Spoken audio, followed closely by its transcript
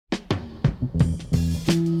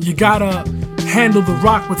You gotta handle the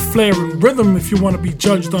rock with flair and rhythm if you want to be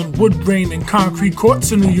judged on wood grain and concrete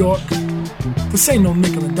courts in New York. This ain't no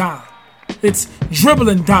nickel and dime. It's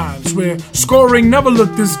dribbling dimes where scoring never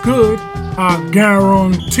looked this good. I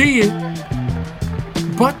guarantee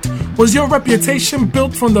it. But was your reputation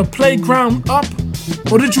built from the playground up?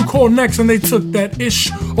 Or did you call next and they took that ish?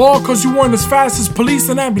 All cause you weren't as fast as police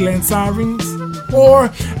and ambulance sirens?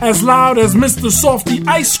 Or as loud as Mr. Softy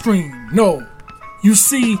Ice Cream? No. You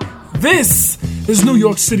see, this is New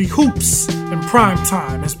York City hoops in prime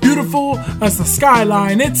time. As beautiful as the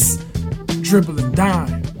skyline, it's dribbling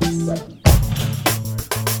dimes.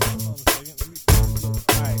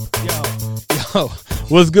 Yo,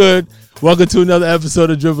 what's good? Welcome to another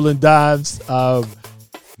episode of Dribbling Dimes.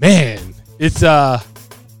 Man, it's a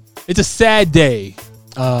sad day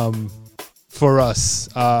for us,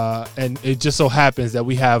 and it just so happens that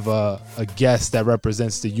we have a guest that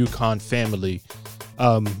represents the UConn family.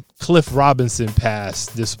 Cliff Robinson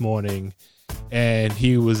passed this morning, and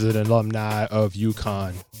he was an alumni of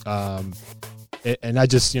UConn. And I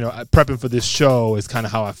just, prepping for this show is kind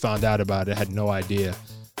of how I found out about it. I had no idea.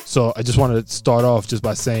 So I just want to start off just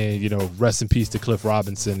by saying, rest in peace to Cliff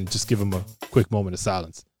Robinson, and just give him a quick moment of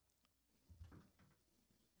silence.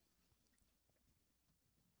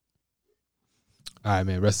 All right,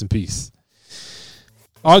 man, rest in peace.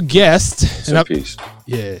 Our guest,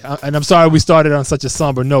 and I'm sorry we started on such a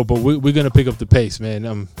somber note, but we're going to pick up the pace,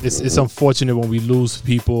 man. It's unfortunate when we lose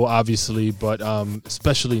people, obviously, but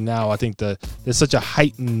especially now, I think there's such a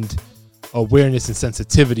heightened awareness and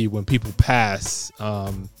sensitivity when people pass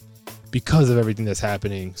because of everything that's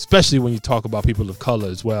happening, especially when you talk about people of color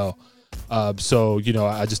as well. So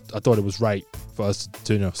I thought it was right for us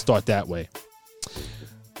to start that way.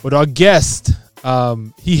 But our guest,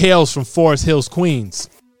 he hails from Forest Hills, Queens.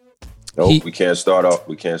 Nope, we can't start out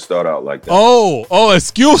like that. Oh,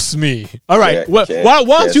 excuse me. All right. Why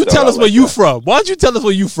don't you tell us where you from? Why don't you tell us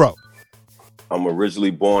where you from? I'm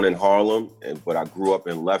originally born in Harlem, but I grew up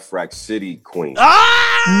in Left Rack City, Queens. Left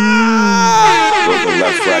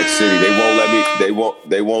Rack City.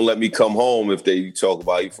 They won't let me come home if they talk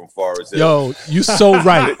about you from Forest Hills. Yo, you so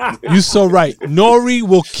right. You so right. Nori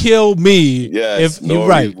will kill me. Yes, if you're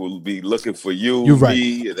right. Will be looking for you, you're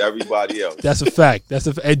me, and everybody else. That's a fact.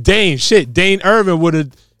 And Dane Irvin would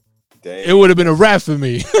have. It would have been a wrap for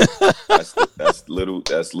me. that's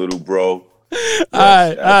little bro. Yes, all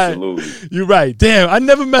right, absolutely. All right. You're right. Damn, I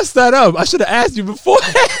never messed that up. I should have asked you before.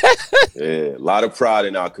 Yeah, a lot of pride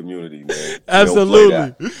in our community, man. Absolutely.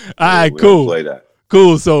 All right, cool. Play that.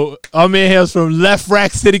 Cool. So our man hails from Left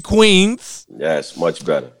Rack City, Queens. Yes, much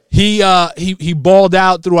better. He balled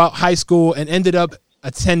out throughout high school and ended up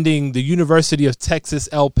attending the University of Texas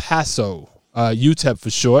El Paso, UTEP for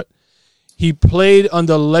short. He played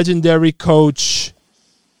under legendary coach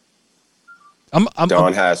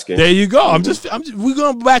Don Haskins. There you go. We're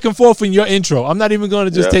going back and forth in your intro. I'm not even going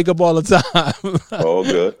to just take up all the time. All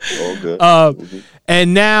good.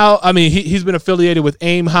 And now, he's been affiliated with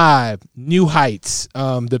Aim High, New Heights,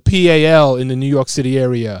 the PAL in the New York City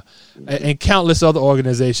area, and countless other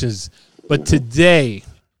organizations. But today,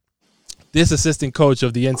 this assistant coach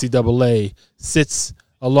of the NCAA sits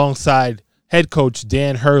alongside head coach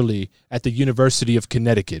Dan Hurley at the University of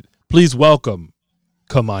Connecticut. Please welcome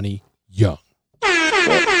Kamani Young.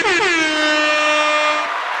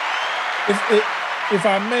 If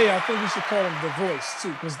I may, I think we should call him the voice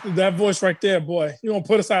too, because that voice right there, boy, you're gonna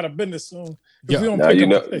put us out of business soon. Yeah. Now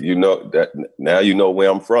you know where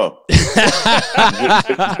I'm from.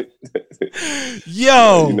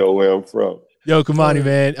 Yo, you know where I'm from. Yo, Kamani,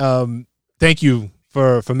 man. Thank you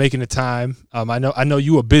for making the time. I know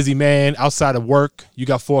you a busy man outside of work. You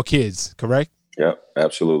got 4 kids, correct? Yeah,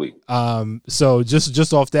 absolutely. So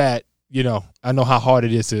just off that, I know how hard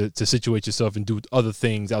it is to situate yourself and do other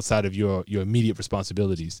things outside of your immediate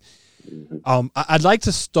responsibilities. Mm-hmm. I'd like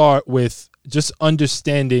to start with just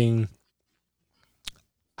understanding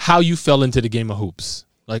how you fell into the game of hoops.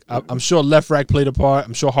 Like, I'm sure Left Rack played a part.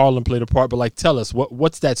 I'm sure Harlem played a part. But tell us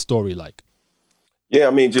what's that story like? Yeah,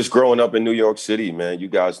 just growing up in New York City, man. You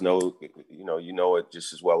guys know, you know it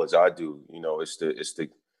just as well as I do. It's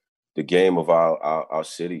the game of our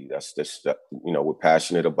city. That's we're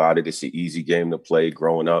passionate about it. It's an easy game to play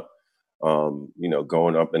growing up.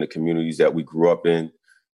 Growing up in the communities that we grew up in,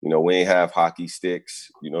 we ain't have hockey sticks.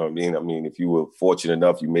 You know what I mean? If you were fortunate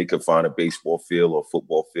enough, you may could find a baseball field or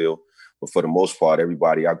football field. But for the most part,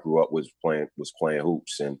 everybody I grew up was playing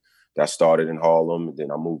hoops. And that started in Harlem. And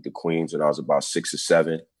then I moved to Queens when I was about 6 or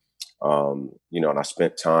 7. And I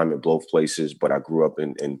spent time in both places, but I grew up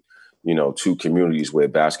in 2 communities where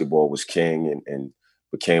basketball was king and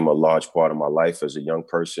became a large part of my life as a young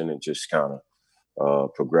person and just kind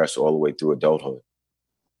of progressed all the way through adulthood.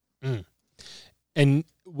 Mm. And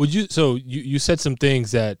would you? So you said some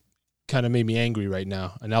things that kind of made me angry right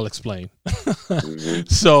now, and I'll explain. Mm-hmm.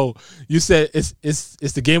 So you said it's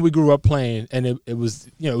the game we grew up playing, and it was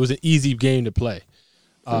it was an easy game to play.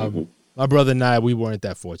 Mm-hmm. My brother and I, we weren't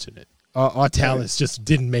that fortunate. Our talents just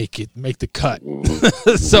didn't make the cut.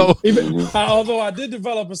 Mm-hmm. So although I did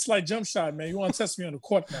develop a slight jump shot, man. You want to test me on the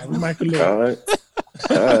court now? We might could all right.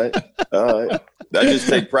 That just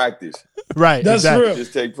take practice. Right. That's exactly. real.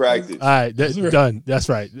 Just take practice. All right. Done. That's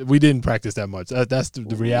right. We didn't practice that much. That's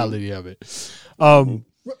the reality of it. Go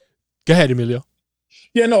ahead, Emilio.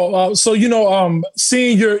 Yeah, no. So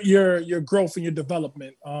seeing your growth and your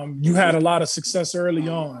development, you had a lot of success early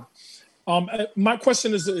on. My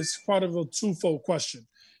question is part of a twofold question.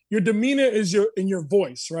 Your demeanor is in your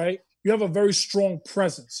voice, right? You have a very strong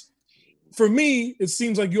presence. For me, it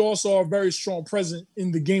seems like you also are very strong present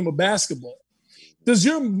in the game of basketball. Does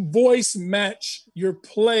your voice match your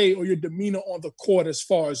play or your demeanor on the court as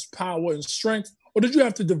far as power and strength, or did you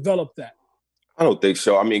have to develop that? I don't think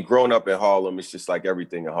so. I mean, growing up in Harlem, it's just like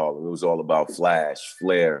everything in Harlem. It was all about flash,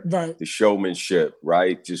 flair, right. The showmanship,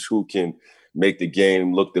 right? Just who can make the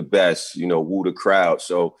game look the best, woo the crowd.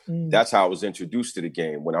 So that's how I was introduced to the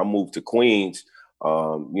game. When I moved to Queens, I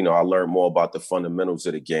learned more about the fundamentals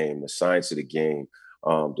of the game, the science of the game,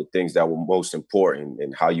 the things that were most important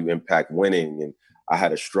and how you impact winning. And I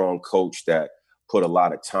had a strong coach that put a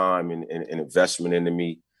lot of time and investment into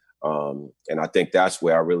me. And I think that's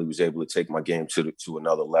where I really was able to take my game to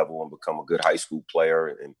another level and become a good high school player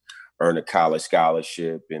and earn a college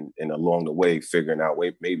scholarship. And along the way, figuring out,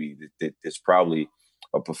 maybe there's probably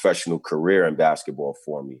a professional career in basketball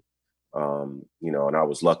for me. And I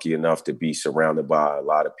was lucky enough to be surrounded by a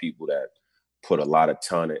lot of people that put a lot of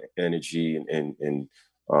ton of energy and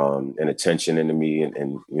attention into me.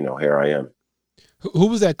 And here I am. Who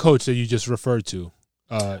was that coach that you just referred to?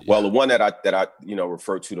 Well, the one that I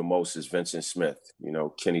refer to the most is Vincent Smith.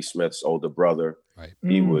 Kenny Smith's older brother. Right.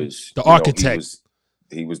 He was the architect.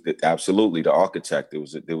 He was absolutely the architect.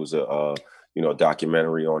 There was a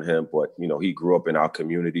documentary on him, but he grew up in our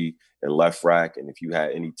community in Left Rack, and if you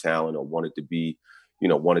had any talent or wanted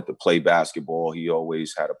to play basketball, he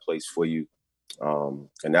always had a place for you.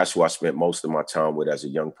 And that's who I spent most of my time with as a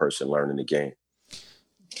young person learning the game.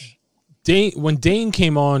 When Dane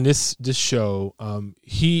came on this show,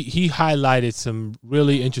 he highlighted some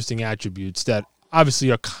really interesting attributes that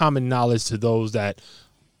obviously are common knowledge to those that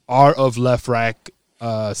are of Left Rack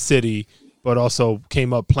City, but also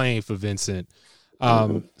came up playing for Vincent.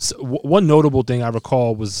 So one notable thing I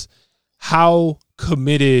recall was how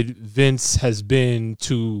committed Vince has been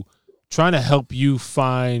to trying to help you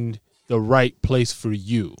find the right place for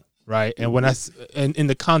you. Right. And and in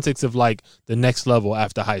the context of like the next level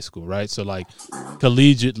after high school. Right. So like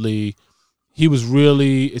collegiately,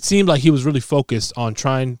 it seemed like he was really focused on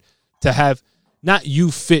trying to have not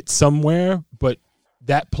you fit somewhere, but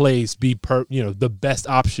that place be the best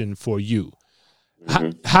option for you.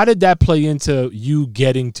 Mm-hmm. How did that play into you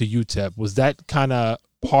getting to UTEP? Was that kind of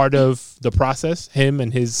part of the process, him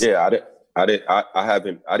and his? Yeah, I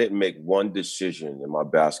didn't make one decision in my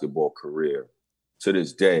basketball career to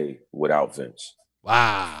this day without Vince.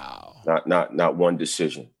 Wow. Not one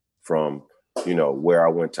decision from, where I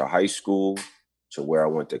went to high school to where I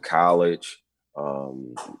went to college,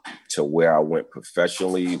 to where I went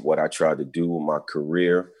professionally, what I tried to do in my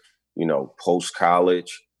career,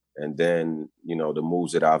 post-college, and then, the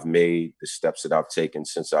moves that I've made, the steps that I've taken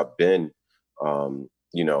since I've been,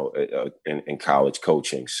 in college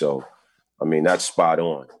coaching. So, I mean, that's spot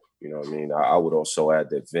on. I would also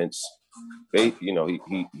add that Vince, he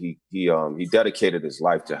dedicated his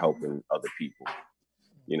life to helping other people,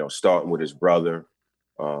 starting with his brother,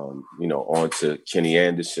 on to Kenny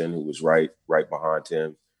Anderson, who was right behind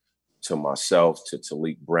him, to myself, to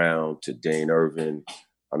Talik Brown, to Dane Irvin.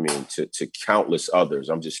 I mean, to countless others.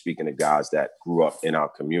 I'm just speaking of guys that grew up in our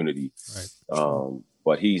community. Right.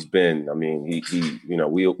 But he's been,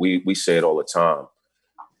 we say it all the time.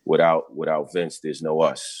 Without Vince, there's no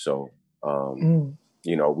us. So,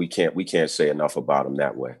 we can't say enough about him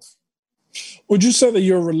that way. Would you say that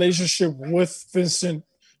your relationship with Vincent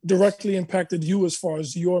directly impacted you as far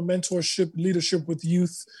as your mentorship, leadership with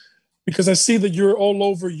youth? Because I see that you're all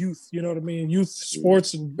over youth, youth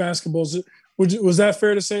sports and basketball. Was that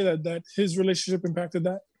fair to say that his relationship impacted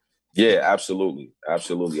that? Yeah, absolutely.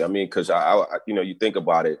 Absolutely. I mean, because I you think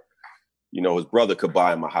about it, his brother could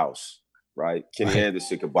buy him a house, right? Kenny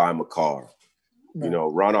Anderson could buy him a car. Right.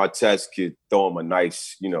 Ron Artest could throw him a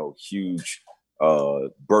nice, huge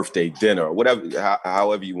birthday dinner, whatever,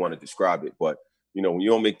 however you want to describe it. But, you know, when you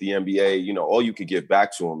don't make the NBA, you know, all you can give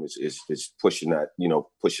back to them is pushing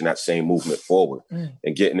that same movement forward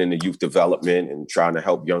and getting into youth development and trying to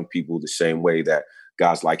help young people the same way that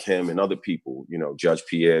guys like him and other people, you know, Judge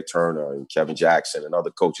Pierre Turner and Kevin Jackson and other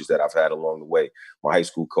coaches that I've had along the way, my high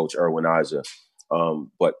school coach, Erwin Isa.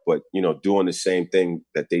 But, you know, doing the same thing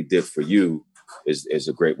that they did for you is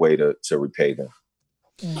a great way to repay them.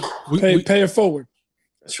 Pay it forward.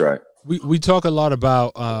 That's right. We talk a lot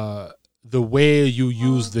about the way you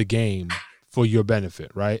use the game for your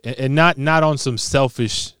benefit, right? And not on some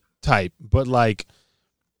selfish type, but like,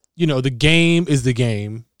 you know, the game is the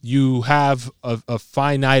game. You have a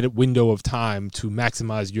finite window of time to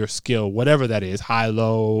maximize your skill, whatever that is, high,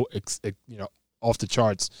 low, you know, off the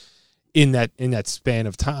charts in that span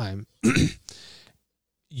of time.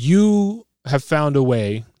 You have found a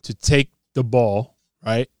way to take the ball,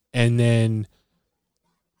 right, and then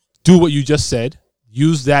do what you just said.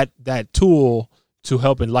 Use that tool to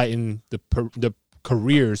help enlighten the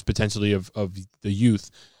careers potentially of the youth,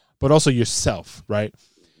 but also yourself, right?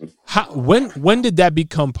 When did that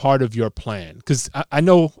become part of your plan? Because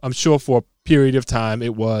I'm sure for a period of time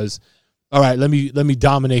it was, all right, let me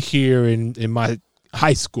dominate here in my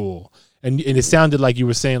high school, and it sounded like you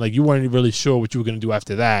were saying like you weren't really sure what you were going to do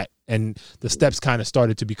after that, and the steps kind of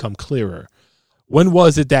started to become clearer. When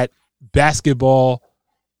was it that basketball,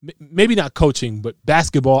 maybe not coaching, but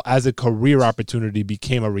basketball as a career opportunity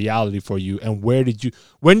became a reality for you, and when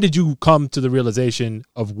did you come to the realization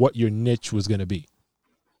of what your niche was going to be?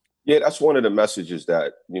 Yeah, that's one of the messages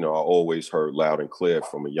that, you know, I always heard loud and clear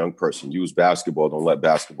from a young person. Use basketball. Don't let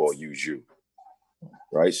basketball use you.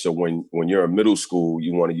 Right. So when you're in middle school,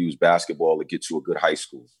 you want to use basketball to get to a good high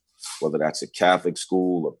school, whether that's a Catholic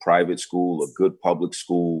school, a private school, a good public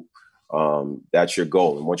school. That's your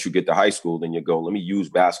goal. And once you get to high school, then you go, let me use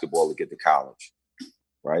basketball to get to college.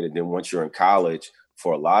 Right. And then once you're in college,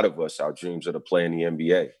 for a lot of us, our dreams are to play in the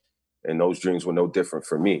NBA. And those dreams were no different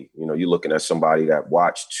for me. You know, you're looking at somebody that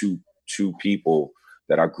watched two people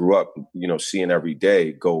that I grew up, you know, seeing every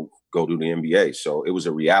day go to the NBA. So it was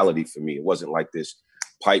a reality for me. It wasn't like this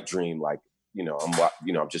pipe dream, like,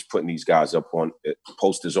 I'm just putting these guys up on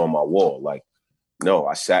posters on my wall. Like, no,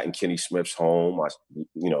 I sat in Kenny Smith's home. I,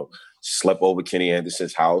 slept over Kenny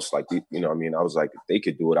Anderson's house. Like, I was like, if they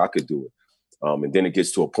could do it, I could do it. And then it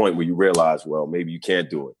gets to a point where you realize, well, maybe you can't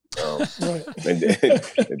do it. And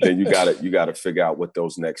then you gotta figure out what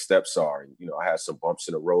those next steps are. And, I had some bumps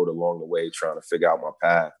in the road along the way trying to figure out my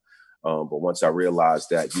path. But once I realized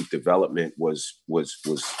that youth development was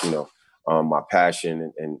my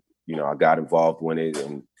passion, and I got involved with it,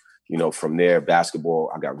 and from there,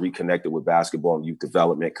 basketball, I got reconnected with basketball and youth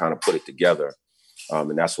development, kind of put it together,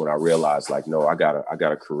 and that's when I realized, like, no, I got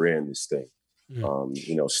a career in this thing.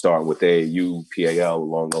 Starting with AAU, PAL,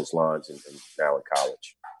 along those lines, and now in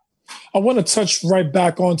college. I want to touch right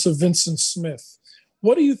back onto Vincent Smith.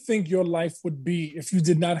 What do you think your life would be if you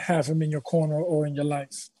did not have him in your corner or in your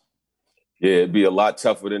life? Yeah, it'd be a lot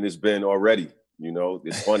tougher than it's been already.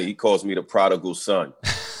 It's funny. He calls me the prodigal son.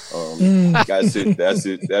 That's it.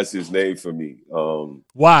 That's his name for me.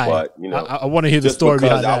 Why? But I want to hear the story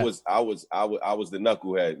behind that. I was the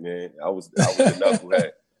knucklehead, man. I was the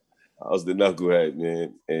knucklehead. I was the knucklehead,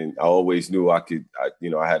 man, and I always knew I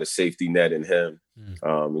had a safety net in him,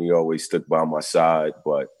 and he always stuck by my side.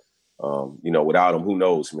 But without him, who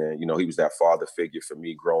knows, man? He was that father figure for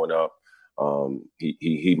me growing up.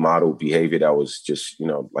 He modeled behavior that was just,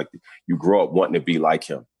 like you grow up wanting to be like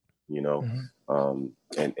him,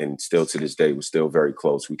 and still to this day, we're still very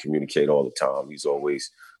close. We communicate all the time. He's always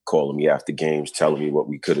calling me after games, telling me what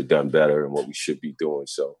we could have done better and what we should be doing.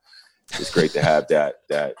 So it's great to have that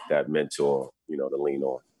mentor, to lean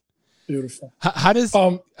on. Beautiful. How does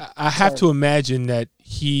I have to imagine that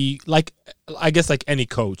he, like, I guess like any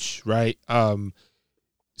coach, right?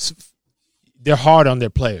 They're hard on their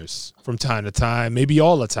players from time to time, maybe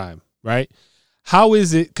all the time, right? How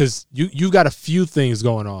is it? Because you got a few things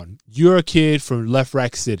going on. You're a kid from Left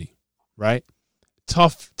Rack City, right?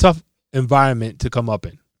 Tough environment to come up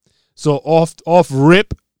in. So off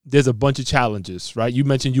rip, there's a bunch of challenges, right? You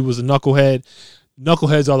mentioned you was a knucklehead.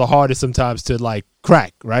 Knuckleheads are the hardest sometimes to like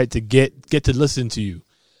crack, right? To get to listen to you.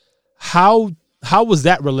 How was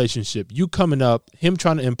that relationship? You coming up, him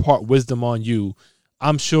trying to impart wisdom on you.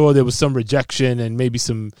 I'm sure there was some rejection and maybe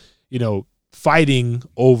some, fighting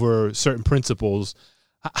over certain principles.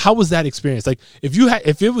 How was that experience? Like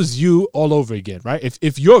if it was you all over again, right?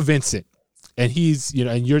 If you're Vincent and he's,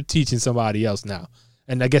 and you're teaching somebody else now,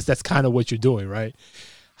 and I guess that's kind of what you're doing, right?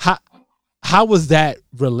 How was that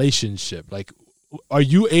relationship? Like, are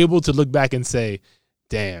you able to look back and say,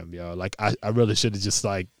 damn, yo, like I really should have just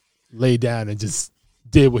like laid down and just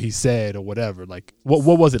did what he said or whatever? Like, what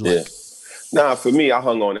was it like? Yeah. Nah, for me, I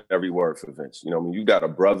hung on every word for Vince. You know, when you got a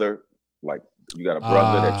brother, like you got a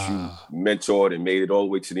brother that you mentored and made it all the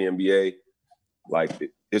way to the NBA, like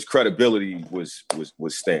his credibility was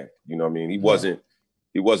stamped. You know what I mean? He wasn't,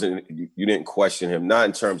 you didn't question him, not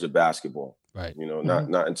in terms of basketball. Right. You know,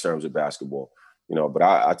 not in terms of basketball. You know, but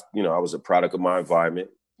I was a product of my environment.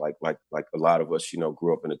 Like a lot of us, you know,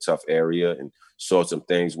 grew up in a tough area and saw some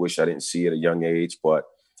things, wish I didn't see at a young age, but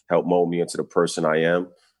helped mold me into the person I am.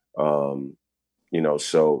 You know,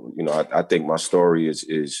 so, you know, I think my story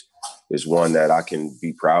is one that I can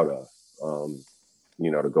be proud of,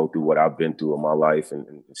 you know, to go through what I've been through in my life and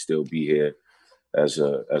still be here as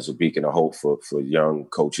a beacon of hope for young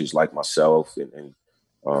coaches like myself and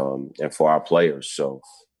for our players. So,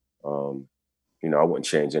 you know, I wouldn't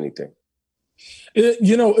change anything.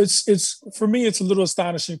 You know, it's for me, it's a little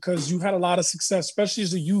astonishing because you had a lot of success, especially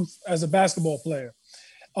as a youth, as a basketball player.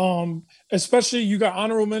 Especially you got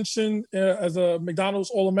honorable mention as a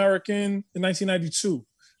McDonald's All-American in 1992,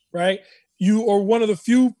 right? You are one of the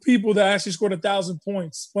few people that actually scored 1,000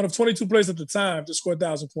 points, one of 22 players at the time to score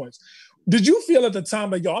 1,000 points. Did you feel at the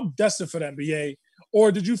time like, yo, I'm destined for the NBA?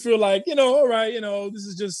 Or did you feel like, you know, all right, you know, this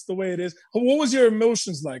is just the way it is? What was your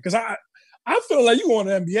emotions like? Because I feel like you going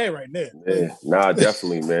to the NBA right now. Yeah, nah,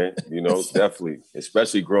 definitely, man. You know, definitely.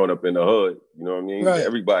 Especially growing up in the hood. You know what I mean? Right.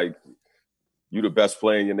 Everybody, you the best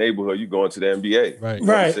player in your neighborhood, you going to the NBA. Right. You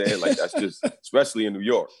know what I'm saying? Like that's just, especially in New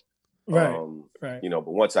York. Right. Right. You know,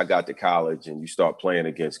 but once I got to college and you start playing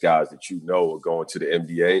against guys that you know are going to the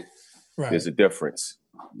NBA, there's a difference.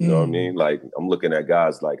 You know what I mean? Like I'm looking at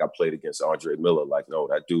guys like I played against Andre Miller. Like, no,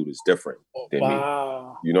 that dude is different than me.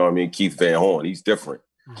 You know what I mean? Keith Van Horn, he's different.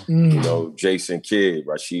 You know, Jason Kidd,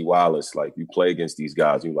 Rasheed Wallace, like you play against these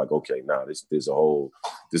guys, you're like, okay, nah,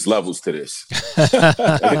 there's levels to this. You know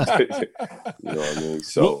what I mean?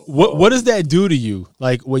 So what does that do to you?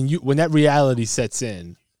 Like when that reality sets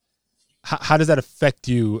in, how does that affect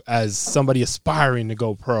you as somebody aspiring to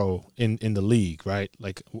go pro in the league, right?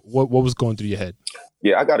 Like what was going through your head?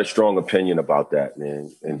 Yeah, I got a strong opinion about that,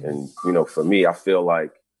 man. And you know, for me, I feel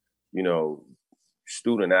like, you know,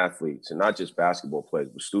 student athletes, and not just basketball players,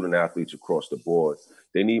 but student athletes across the board,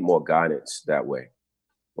 they need more guidance that way,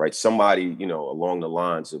 right? Somebody, you know, along the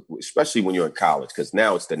lines of, especially when you're in college, because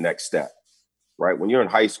now it's the next step, right? When you're in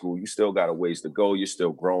high school, you still got a ways to go. You're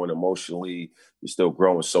still growing emotionally. You're still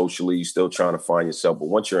growing socially. You're still trying to find yourself. But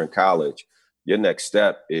once you're in college, your next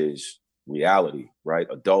step is reality, right?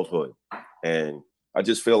 Adulthood. And I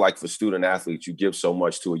just feel like for student athletes, you give so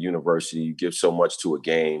much to a university, you give so much to a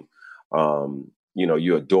game. You know,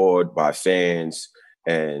 you're adored by fans,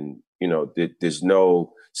 and, you know, there's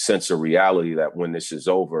no sense of reality that when this is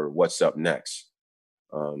over, what's up next?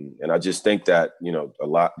 And I just think that, you know, a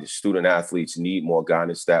lot of student athletes need more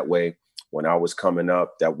guidance that way. When I was coming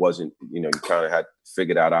up, that wasn't, you know, you kind of had to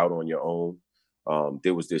figure that out on your own.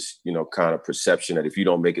 There was this, you know, kind of perception that if you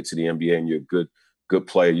don't make it to the NBA and you're a good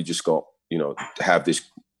player, you just go, you know, have this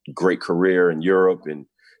great career in Europe and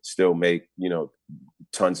still make, you know,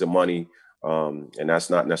 tons of money. And that's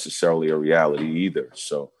not necessarily a reality either.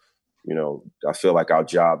 So, you know, I feel like our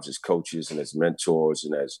jobs as coaches and as mentors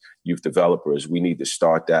and as youth developers, we need to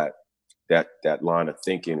start that line of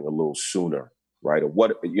thinking a little sooner, right? Or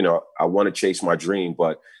what, you know, I want to chase my dream,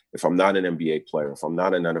 but if I'm not an NBA player, if I'm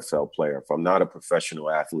not an NFL player, if I'm not a professional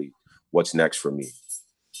athlete, what's next for me?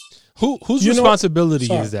 Whose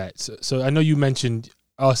responsibility is that? So I know you mentioned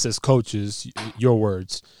us as coaches, your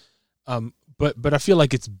words, but I feel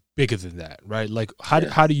like it's bigger than that, right? Like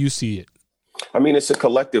how do you see it? I mean, it's a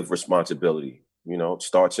collective responsibility. You know, it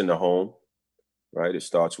starts in the home, right? It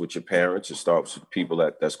starts with your parents. It starts with people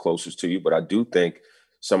that's closest to you. But I do think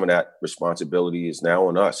some of that responsibility is now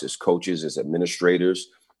on us as coaches, as administrators,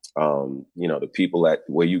 you know, the people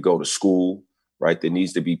where you go to school, right? There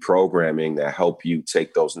needs to be programming that help you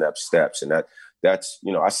take those next steps. And that's,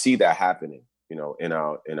 you know, I see that happening, you know, in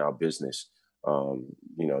our business.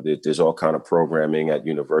 You know, there's all kind of programming at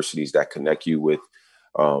universities that connect you with,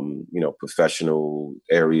 you know, professional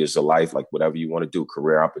areas of life, like whatever you want to do,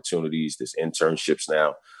 career opportunities, there's internships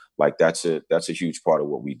now. Like that's a huge part of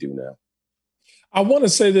what we do now. I want to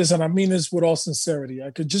say this, and I mean this with all sincerity.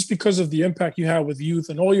 I could, just because of the impact you have with youth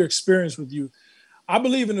and all your experience with youth, I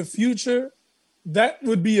believe in the future that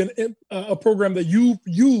would be a program that you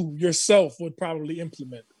yourself would probably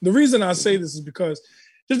implement. The reason I say this is because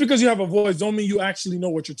just because you have a voice don't mean you actually know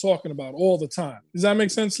what you're talking about all the time. Does that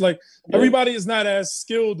make sense? Like everybody is not as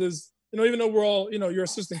skilled as even though we're all, you're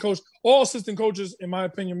assistant coach, all assistant coaches, in my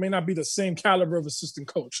opinion, may not be the same caliber of assistant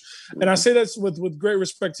coach. And I say that's with great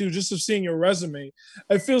respect to you, just of seeing your resume.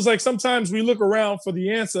 It feels like sometimes we look around for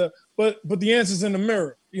the answer, but the answer's in the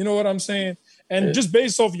mirror. You know what I'm saying? And just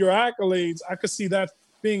based off your accolades, I could see that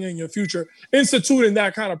being in your future, instituting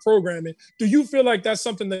that kind of programming. Do you feel like that's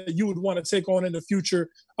something that you would want to take on in the future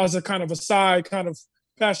as a kind of a side kind of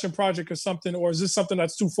passion project or something, or is this something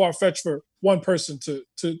that's too far-fetched for one person to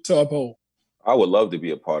uphold? I would love to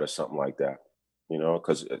be a part of something like that,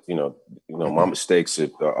 because my mistakes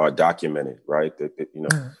are documented, right?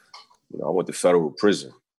 I went to federal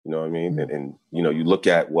prison, you know what I mean? And you look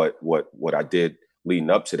at what I did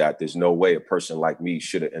leading up to that. There's no way a person like me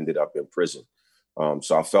should have ended up in prison.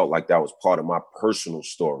 So I felt like that was part of my personal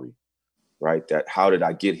story, right? That how did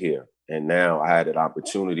I get here? And now I had an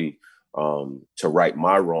opportunity to right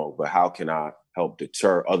my wrong, but how can I help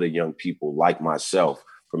deter other young people like myself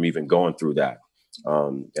from even going through that?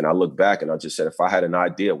 And I look back and I just said, if I had an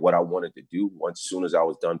idea of what I wanted to do as soon as I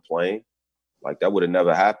was done playing, like that would have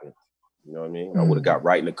never happened. You know what I mean? I would have got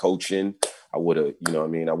right into coaching. I would have,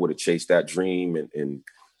 I would have chased that dream and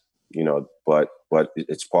but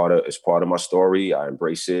it's part of my story. I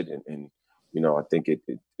embrace it. And I think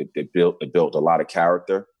it built a lot of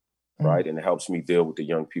character. Right. And it helps me deal with the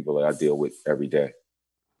young people that I deal with every day.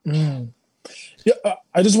 Yeah,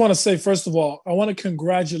 I just want to say, first of all, I want to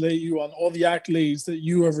congratulate you on all the accolades that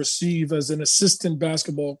you have received as an assistant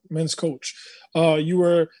basketball men's coach.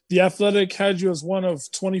 The Athletic had you as one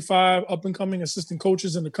of 25 up and coming assistant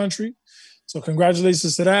coaches in the country. So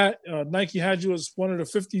congratulations to that. Nike had you as one of the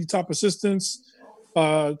 50 top assistants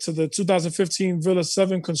to the 2015 Villa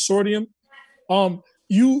 7 Consortium.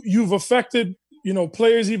 You've affected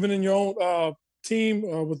players even in your own team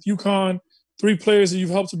with UConn, 3 players that you've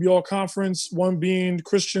helped to be all conference, one being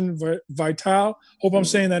Christian Vital. Hope I'm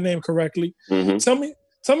saying that name correctly.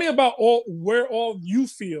 Tell me about where you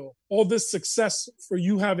feel all this success for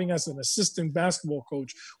you having as an assistant basketball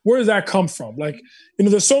coach. Where does that come from? Like,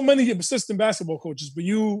 there's so many assistant basketball coaches, but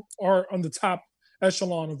you are on the top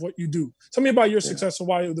echelon of what you do. Tell me about your success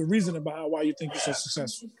and the reason about why you think you're so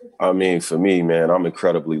successful. I mean, for me, man, I'm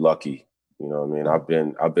incredibly lucky. You know what I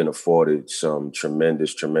mean? I've been afforded some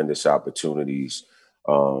tremendous opportunities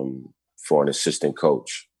for an assistant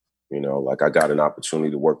coach. Like I got an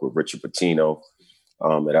opportunity to work with Richard Pitino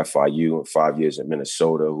at FIU and 5 years at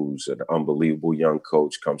Minnesota, who's an unbelievable young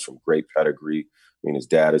coach, comes from great pedigree. I mean, his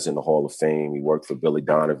dad is in the Hall of Fame. He worked for Billy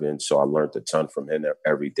Donovan, so I learned a ton from him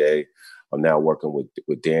every day. I'm now working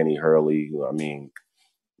with Danny Hurley, who,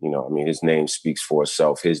 his name speaks for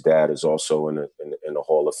itself. His dad is also in the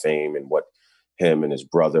Hall of Fame, and what him and his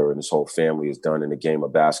brother and his whole family has done in the game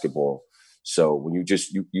of basketball. So when you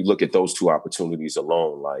look at those 2 opportunities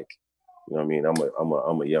alone, like,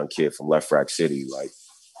 I'm a young kid from Left Rack City. Like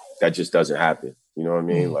that just doesn't happen. You know what I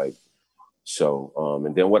mean? Like, so,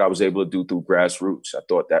 and then what I was able to do through grassroots, I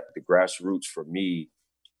thought that the grassroots for me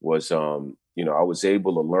was, I was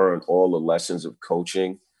able to learn all the lessons of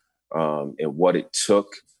coaching and what it took,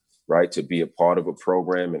 right, to be a part of a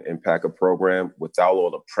program and impact a program without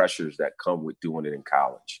all the pressures that come with doing it in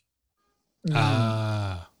college. You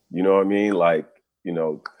know what I mean? Like,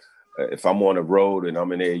 if I'm on the road and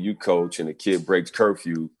I'm an AAU coach and a kid breaks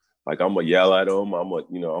curfew, like I'm gonna yell at him. I'm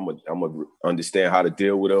gonna understand how to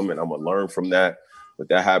deal with him, and I'm gonna learn from that. But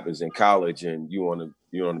that happens in college, and you're on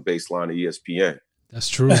the baseline of ESPN. That's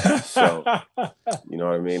true. So, you know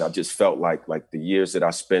what I mean? I just felt like the years that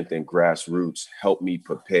I spent in grassroots helped me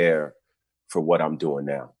prepare for what I'm doing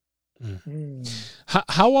now.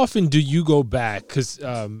 How often do you go back? Because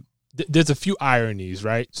there's a few ironies,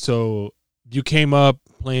 right? So you came up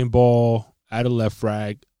playing ball at a Left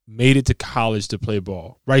Rack, made it to college to play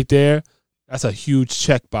ball. Right there, that's a huge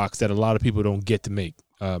checkbox that a lot of people don't get to make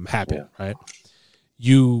happen, right?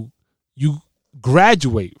 You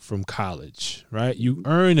graduate from college, right? You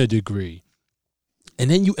earn a degree, and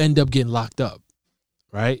then you end up getting locked up,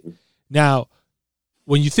 right? Now,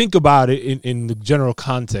 when you think about it in the general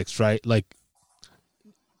context, right? Like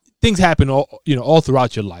things happen all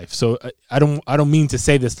throughout your life. So I don't mean to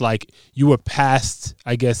say this like you were past,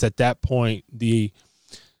 I guess at that point, the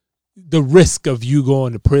risk of you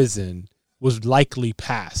going to prison was likely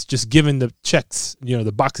past, just given the checks,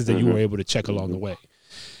 the boxes that you were able to check along the way.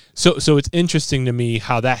 So it's interesting to me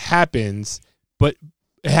how that happens, but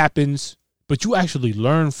you actually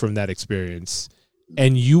learn from that experience,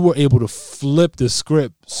 and you were able to flip the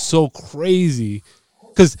script so crazy,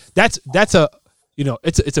 because that's a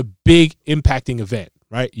it's a big impacting event,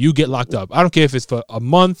 right? You get locked up. I don't care if it's for a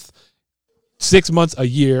month, 6 months, a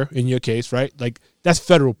year in your case, right? Like that's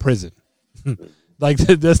federal prison. Like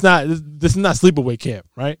this is not sleepaway camp,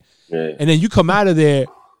 right? Yeah. And then you come out of there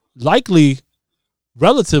likely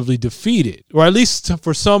relatively defeated, or at least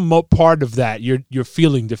for some part of that, you're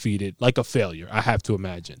feeling defeated, like a failure, I have to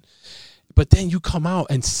imagine. But then you come out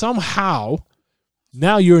and somehow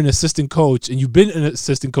now you're an assistant coach, and you've been an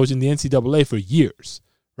assistant coach in the NCAA for years,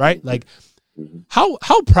 right? Like, how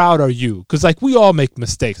proud are you? Because like we all make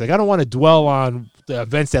mistakes. Like I don't want to dwell on the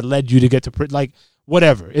events that led you to get to like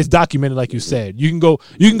whatever. It's documented, like you said. You can go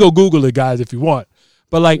Google it, guys, if you want.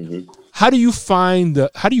 But like, how do you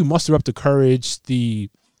muster up the courage?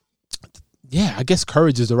 I guess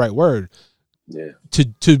courage is the right word. Yeah.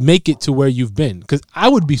 To make it to where you've been, because I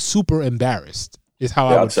would be super embarrassed. Is how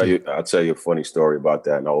I would feel. I'll tell you a funny story about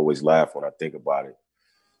that, and I always laugh when I think about it.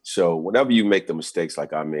 So whenever you make the mistakes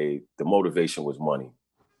like I made, the motivation was money,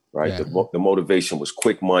 right? Yeah. The motivation was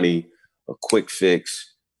quick money, a quick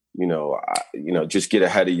fix. Just get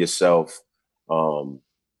ahead of yourself,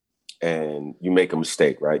 and you make a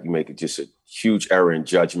mistake, right? You make just a huge error in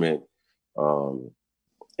judgment,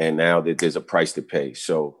 and now that there's a price to pay.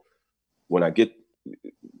 So when I get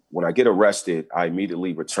arrested, I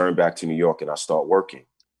immediately return back to New York and I start working.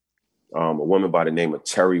 A woman by the name of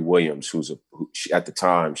Terry Williams, who at the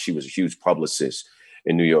time, she was a huge publicist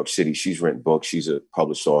in New York City. She's written books. She's a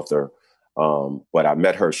published author. But I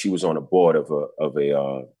met her. She was on a board of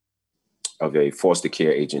a foster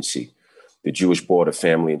care agency, the Jewish Board of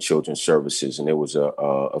Family and Children's Services. And there was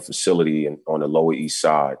a facility on the Lower East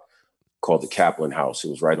Side called the Kaplan House. It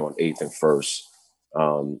was right on 8th and 1st.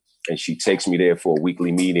 And she takes me there for a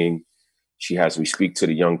weekly meeting. She has me speak to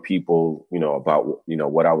the young people, about,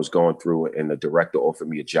 what I was going through. And the director offered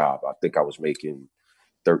me a job. I think I was making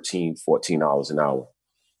 $13, $14 an hour.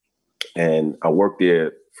 And I worked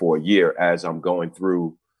there for a year as I'm going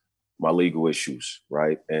through my legal issues,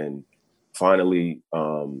 right? And finally,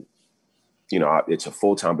 it's a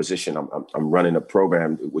full-time position. I'm running a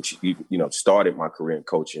program which, started my career in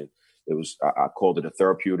coaching. I called it a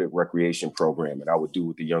therapeutic recreation program. And I would do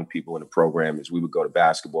with the young people in the program is we would go to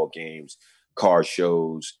basketball games, car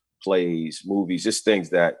shows, plays, movies, just things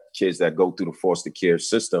that kids that go through the foster care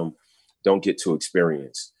system don't get to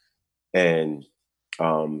experience. And,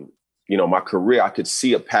 my career, I could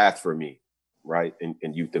see a path for me, right,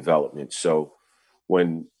 in youth development. So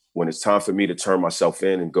when it's time for me to turn myself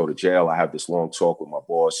in and go to jail, I have this long talk with my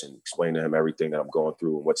boss and explain to him everything that I'm going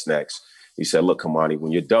through and what's next. He said, look, Kamani,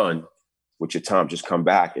 when you're done with your time, just come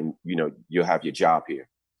back and, you'll have your job here.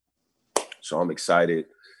 So I'm excited,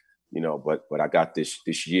 but I got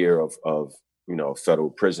this year of federal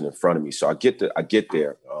prison in front of me. So I get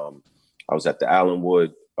there. I was at the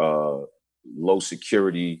Allenwood low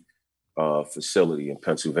security facility in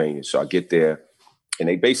Pennsylvania. So I get there and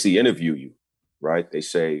they basically interview you, right? They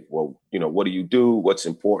say, well, what do you do? What's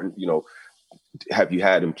important? Have you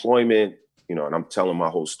had employment? And I'm telling my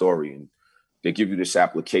whole story, and they give you this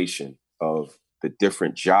application of the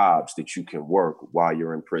different jobs that you can work while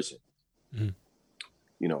you're in prison. Mm.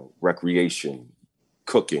 Recreation,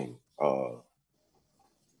 cooking,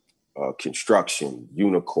 construction,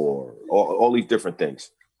 Unicor, all these different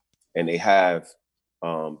things. And they have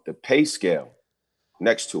the pay scale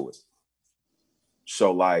next to it.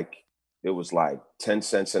 So it was 10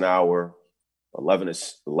 cents an hour, 11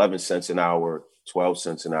 cents an hour, 12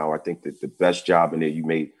 cents an hour. I think that the best job in there, you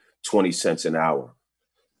made 20 cents an hour.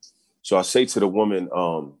 So I say to the woman,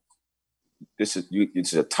 this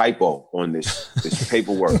is a typo on this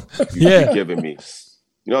paperwork you're giving me.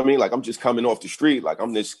 You know what I mean? Like, I'm just coming off the street. Like,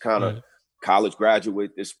 I'm this kind of college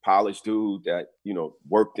graduate, this polished dude that,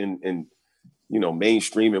 worked in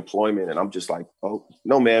mainstream employment. And I'm just like, oh,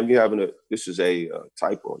 no, ma'am, this is a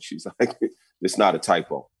typo. And she's like, it's not a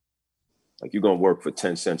typo. Like, you're going to work for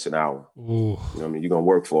 10 cents an hour. Ooh. You know what I mean? You're going to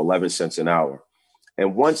work for 11 cents an hour.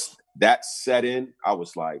 And once that set in, I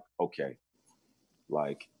was like, okay,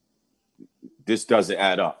 like, this doesn't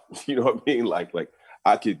add up. You know what I mean? Like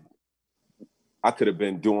I could have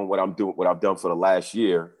been doing what I've done for the last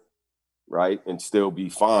year, right? And still be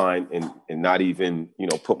fine and not even,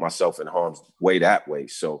 put myself in harm's way that way.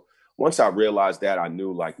 So once I realized that, I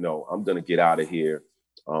knew no, I'm going to get out of here.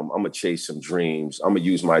 I'm going to chase some dreams. I'm going to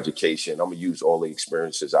use my education. I'm going to use all the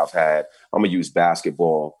experiences I've had. I'm going to use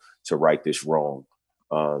basketball to right this wrong.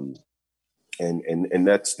 And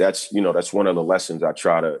that's one of the lessons I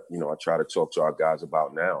try to talk to our guys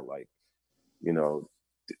about now. Like,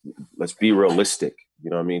 let's be realistic.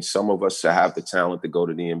 You know what I mean? Some of us have the talent to go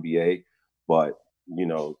to the NBA, but,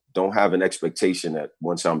 don't have an expectation that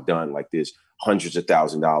once I'm done, like there's hundreds of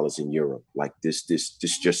 $1,000s in Europe, like this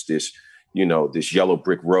yellow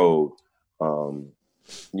brick road.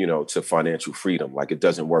 to financial freedom. Like, it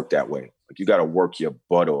doesn't work that way. Like, you got to work your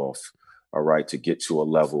butt off, all right, to get to a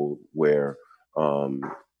level where,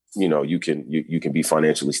 you can be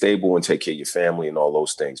financially stable and take care of your family and all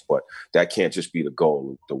those things. But that can't just be the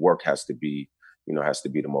goal. The work has to be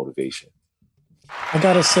the motivation.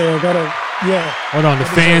 Yeah. Hold on, the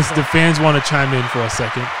fans want to chime in for a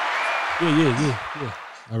second. Yeah.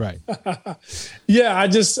 All right. Yeah,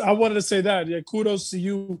 I wanted to say that. Yeah, kudos to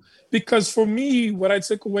you, because for me, what I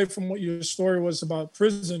took away from what your story was about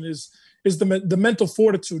prison is the mental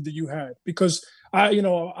fortitude that you had. Because I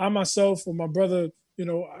myself or my brother,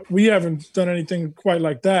 we haven't done anything quite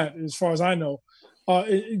like that as far as I know.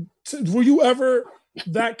 Were you ever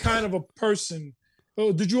that kind of a person?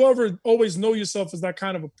 Did you ever always know yourself as that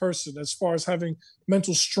kind of a person, as far as having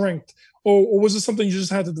mental strength, or was it something you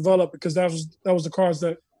just had to develop because that was the cards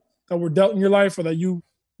that were dealt in your life, or that you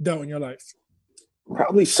dealt in your life?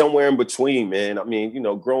 Probably somewhere in between, man. I mean,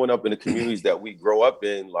 growing up in the communities that we grow up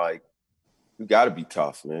in, like, you got to be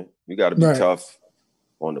tough, man. You got to be tough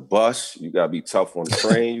on the bus. You got to be tough on the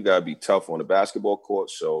train. You got to be tough on the basketball court.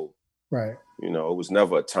 So, it was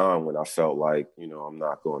never a time when I felt like, I'm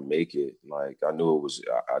not going to make it. Like, I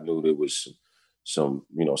knew there was some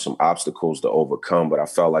obstacles to overcome, but I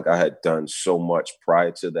felt like I had done so much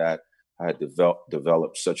prior to that. I had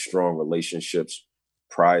developed such strong relationships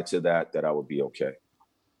prior to that I would be okay.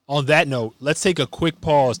 On that note, let's take a quick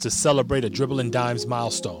pause to celebrate a Dribbling Dimes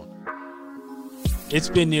milestone. It's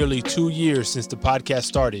been nearly 2 years since the podcast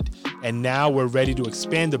started, and now we're ready to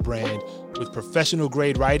expand the brand with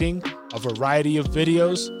professional-grade writing, a variety of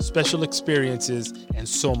videos, special experiences, and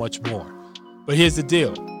so much more. But here's the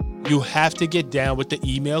deal. You have to get down with the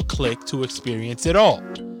email click to experience it all.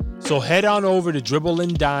 So head on over to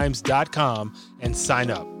dribblindimes.com and sign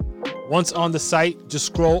up. Once on the site, just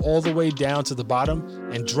scroll all the way down to the bottom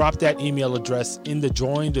and drop that email address in the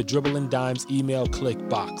Join the Dribbling Dimes email click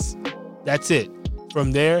box. That's it.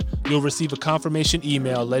 From there, you'll receive a confirmation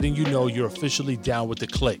email letting you know you're officially down with the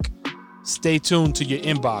click. Stay tuned to your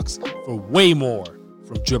inbox for way more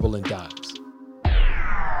from Dribbling Dimes.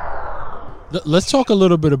 Let's talk a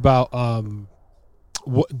little bit about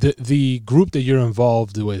the group that you're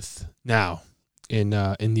involved with now in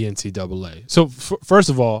the NCAA. So first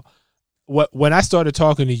of all, when I started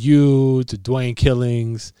talking to you, to Dwayne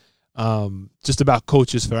Killings, just about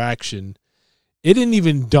Coaches for Action, it didn't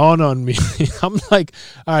even dawn on me. I'm like,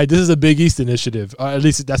 all right, this is a Big East initiative. At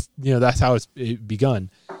least that's how it begun.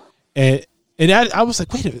 And I was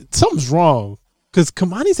like, wait a minute, something's wrong, because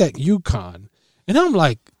Kamani's at UConn, and I'm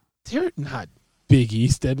like, they're not Big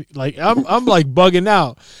East. Like, I'm like bugging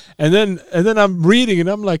out, and then I'm reading, and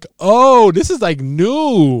I'm like, oh, this is like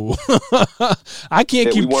new. I can't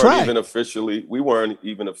keep track. We weren't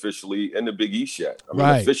even officially in the Big East yet. I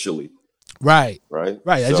mean, officially. Right.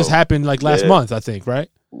 That just happened like last month, I think, right?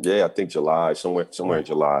 Yeah, I think July, somewhere in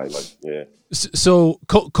July. Like, yeah. So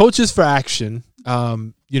Coaches for Action, a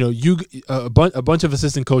bunch of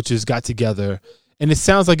assistant coaches got together, and it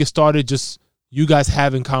sounds like it started just you guys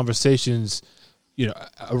having conversations,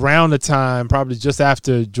 around the time, probably just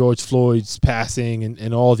after George Floyd's passing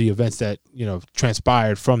and all the events that,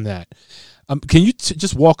 transpired from that. Can you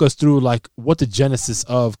just walk us through, like, what the genesis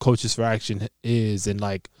of Coaches for Action is, and,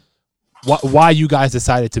 like, why you guys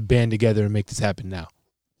decided to band together and make this happen now?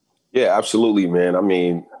 Yeah, absolutely, man. I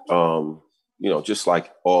mean, just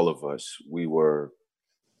like all of us, we were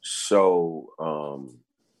so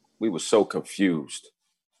confused,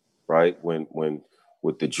 right? When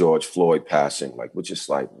with the George Floyd passing, like, we're just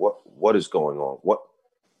like, what is going on?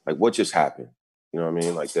 What just happened? You know what I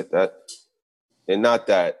mean? Like that, and not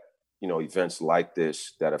that, events like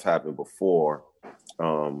this that have happened before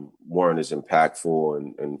weren't as impactful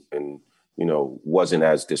and wasn't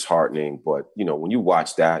as disheartening. But, when you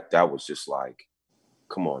watch that was just like,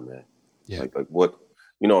 come on, man. Yeah. Like what,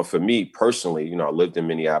 for me personally, I lived in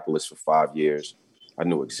Minneapolis for 5 years. I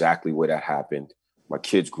knew exactly where that happened. My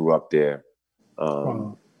kids grew up there.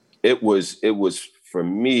 It was for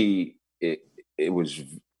me, it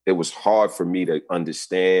was hard for me to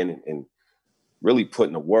understand and really put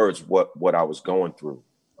into words what I was going through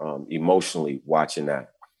emotionally watching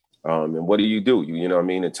that. And what do? You know what I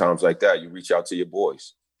mean? In times like that, you reach out to your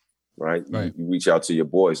boys, right? You reach out to your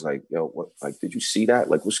boys, like, did you see that?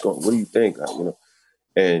 Like, what do you think?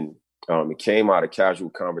 And it came out of casual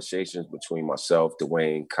conversations between myself,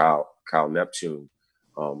 Dwayne, Kyle Neptune.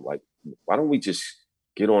 Like, why don't we just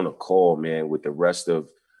get on a call, man, with the rest of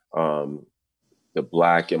the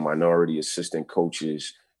Black and minority assistant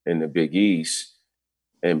coaches in the Big East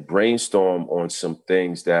and brainstorm on some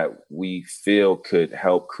things that we feel could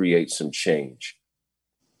help create some change.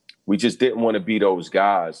 we just didn't want to be those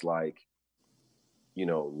guys like, you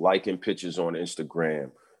know, liking pictures on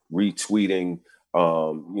Instagram, retweeting,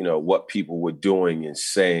 you know, what people were doing and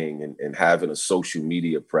saying and having a social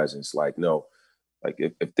media presence. Like, no, like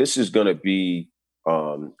if this is going to be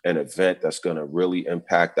an event that's going to really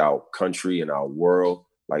impact our country and our world,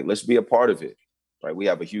 like, let's be a part of it. Right. We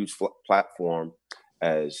have a huge platform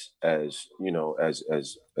as you know, as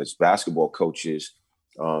basketball coaches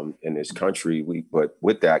in this country. But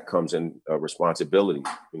with that comes in a responsibility,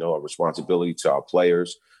 you know, a responsibility to our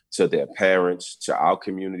players, to their parents, to our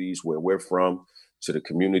communities where we're from, to the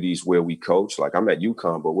communities where we coach. Like, I'm at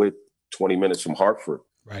UConn, but we're 20 minutes from Hartford.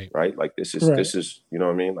 Right. Like this is, you know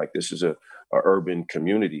what I mean? Like, this is a urban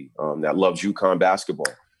community that loves UConn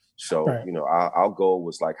basketball. So, you know, our goal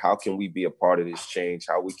was like, how can we be a part of this change?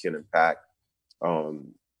 How we can impact,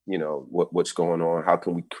 you know, what's going on? How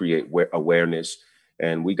can we create awareness?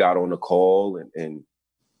 And we got on the call, and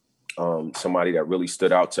somebody that really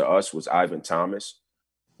stood out to us was Ivan Thomas,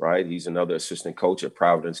 right? He's another assistant coach at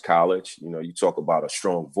Providence College. You know, you talk about a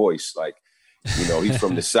strong voice, like, you know, he's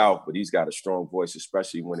from the South, but he's got a strong voice,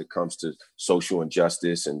 especially when it comes to social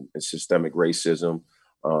injustice and systemic racism.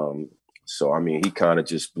 So, I mean, he kind of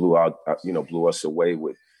just blew us away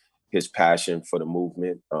with his passion for the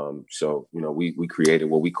movement. So, you know, we created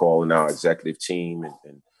what we call in our executive team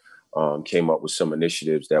and came up with some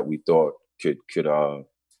initiatives that we thought could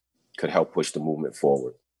help push the movement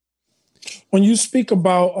forward. When you speak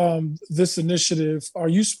about this initiative, are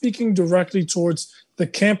you speaking directly towards the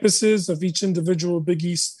campuses of each individual Big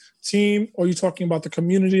East team, or are you talking about the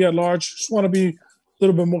community at large? Just want to be a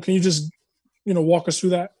little bit more. Can you just, you know, walk us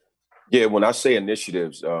through that? Yeah, when I say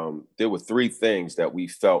initiatives, there were three things that we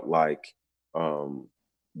felt like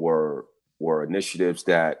were initiatives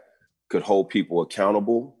that could hold people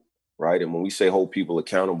accountable, right? And when we say hold people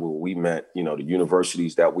accountable, we meant, you know, the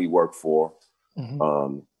universities that we work for,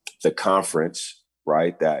 the conference,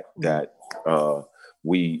 right? That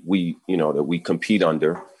we you know, that we compete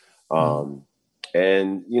under,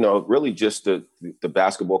 and, you know, really just the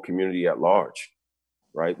basketball community at large,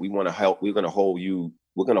 right? We want to help. We're going to hold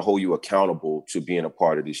you accountable to being a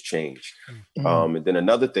part of this change. And then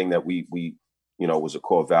another thing that we you know, was a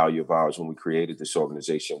core value of ours when we created this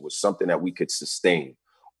organization was something that we could sustain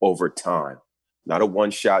over time, not a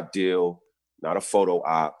one-shot deal, not a photo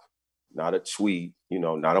op, not a tweet, you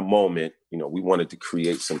know, not a moment. You know, we wanted to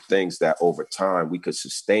create some things that over time we could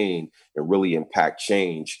sustain and really impact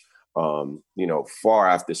change, you know, far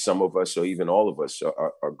after some of us or even all of us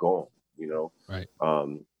are gone, you know. Right.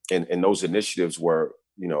 And those initiatives were,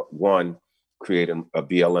 you know, one, creating a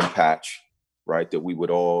BLM patch, right, that we would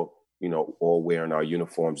all wear in our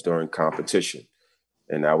uniforms during competition.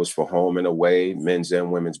 And that was for home and away, men's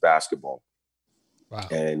and women's basketball. Wow.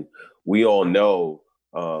 And we all know,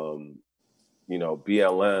 you know,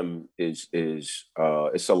 BLM is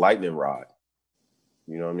it's a lightning rod.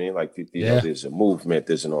 You know what I mean? Like, you know, there's a movement,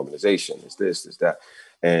 there's an organization, there's this, there's that.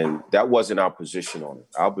 And that wasn't our position on it.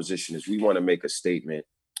 Our position is we want to make a statement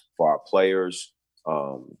for our players,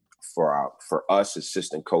 for us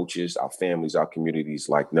assistant coaches, our families, our communities.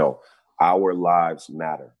 Like, no, our lives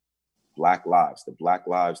matter. Black lives, the Black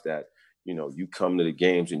lives that, you know, you come to the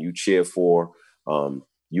games and you cheer for,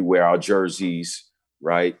 you wear our jerseys,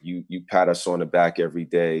 right? You pat us on the back every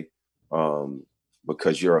day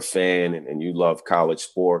because you're a fan and you love college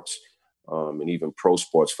sports and even pro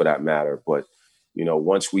sports for that matter. But, you know,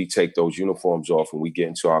 once we take those uniforms off and we get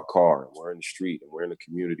into our car and we're in the street and we're in the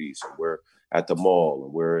communities and we're at the mall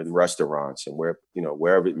and we're in restaurants and we're, you know,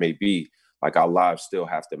 wherever it may be, like, our lives still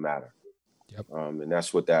have to matter. Yep. And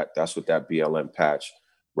that's what that BLM patch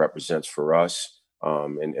represents for us.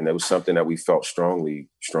 And it was something that we felt strongly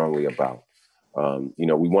about. You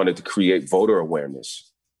know, we wanted to create voter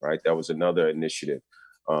awareness, right? That was another initiative.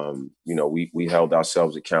 You know, we held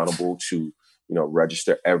ourselves accountable to, you know,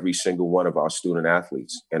 register every single one of our student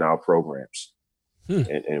athletes in our programs.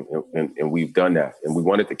 And we've done that. And we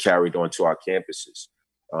wanted to carry it on to our campuses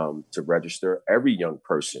to register every young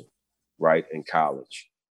person, right, in college.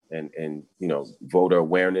 And you know, voter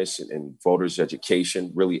awareness and voters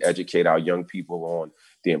education, really educate our young people on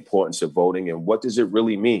the importance of voting and what does it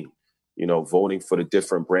really mean, you know, voting for the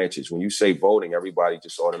different branches. When you say voting, everybody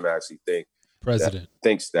just automatically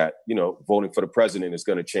thinks that, you know, voting for the president is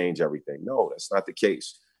going to change everything. No, that's not the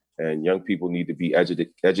case. And young people need to be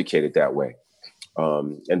educated that way.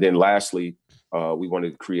 And then lastly, we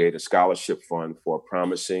wanted to create a scholarship fund for a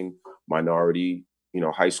promising minority, you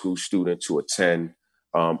know, high school student to attend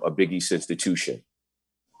a Big East institution.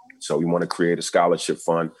 So we want to create a scholarship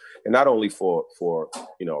fund, and not only for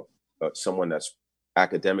you know, someone that's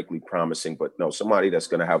academically promising, but no, somebody that's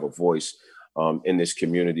going to have a voice in this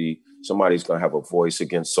community. Somebody's going to have a voice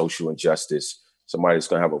against social injustice. Somebody's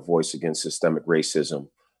going to have a voice against systemic racism.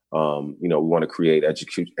 We want to create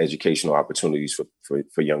educational opportunities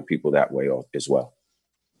for young people that way as well.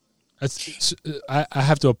 I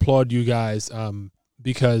have to applaud you guys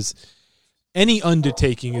because any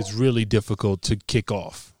undertaking is really difficult to kick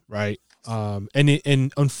off, right?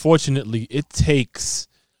 And unfortunately, it takes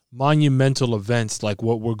monumental events like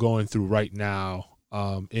what we're going through right now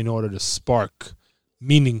in order to spark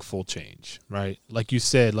meaningful change, right? Like you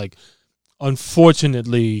said, like,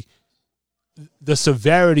 unfortunately, the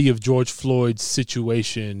severity of George Floyd's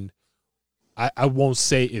situation, I won't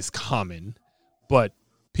say is common, but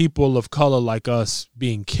people of color like us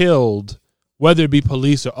being killed, whether it be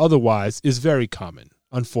police or otherwise, is very common,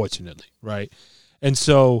 unfortunately, right? And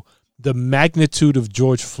so the magnitude of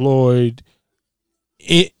George Floyd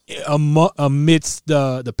amidst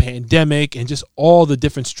the pandemic and just all the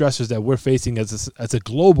different stressors that we're facing as a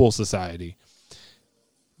global society,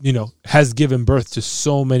 has given birth to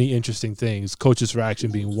so many interesting things, Coaches for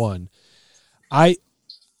Action being one.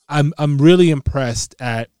 I'm really impressed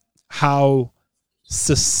at how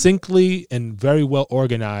succinctly and very well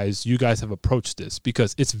organized you guys have approached this,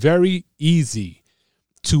 because it's very easy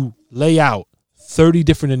to lay out 30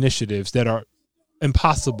 different initiatives that are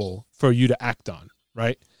impossible for you to act on,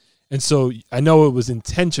 right? And so I know it was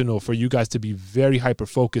intentional for you guys to be very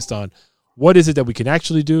hyper-focused on what is it that we can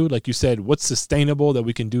actually do? Like you said, what's sustainable that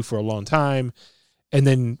we can do for a long time? And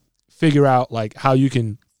then figure out like how you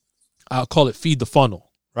can, I'll call it feed the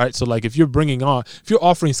funnel, right? So like if you're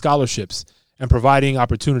offering scholarships and providing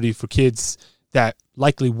opportunity for kids that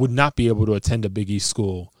likely would not be able to attend a Big East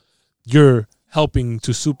school, you're helping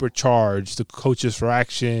to supercharge the Coaches for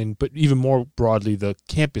Action, but even more broadly, the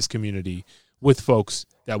campus community with folks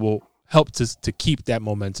that will help to keep that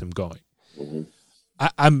momentum going. Mm-hmm.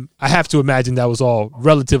 I have to imagine that was all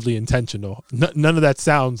relatively intentional. None of that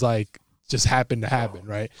sounds like just happened to happen,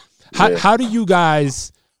 right? How do you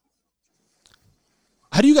guys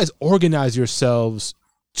organize yourselves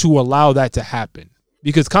to allow that to happen?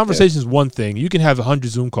 Because conversation is one thing. You can have 100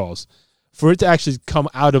 Zoom calls. For it to actually come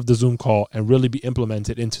out of the Zoom call and really be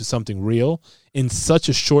implemented into something real in such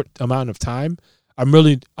a short amount of time,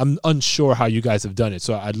 I'm unsure how you guys have done it.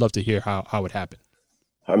 So I'd love to hear how it happened.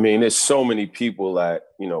 I mean, there's so many people that,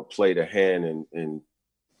 played a hand in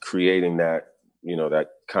creating that, that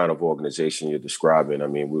kind of organization you're describing. I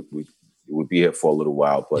mean, we would be here for a little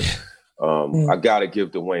while, but I got to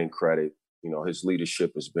give Dwayne credit. His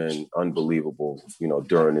leadership has been unbelievable,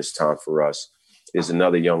 during this time for us. There's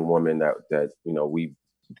another young woman that we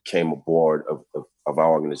came aboard of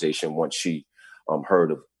our organization once she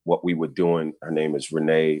heard of what we were doing. Her name is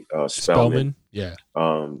Renee Spellman. Yeah.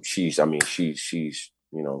 She's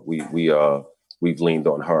we've leaned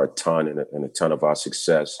on her a ton, and a ton of our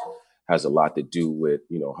success has a lot to do with,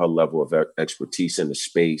 her level of expertise in the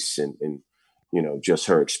space and just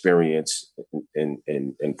her experience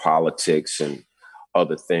in politics and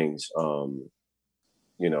other things,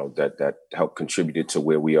 that helped contributed to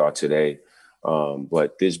where we are today.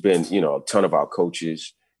 But there's been, a ton of our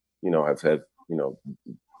coaches, have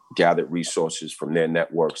gathered resources from their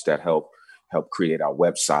networks that help create our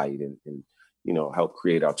website and help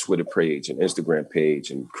create our Twitter page and Instagram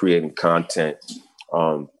page, and creating content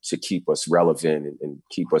to keep us relevant and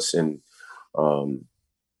keep us in,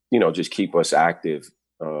 just keep us active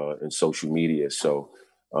in social media. So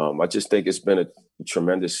I just think it's been a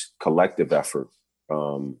tremendous collective effort.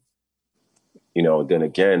 Then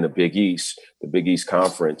again, the Big East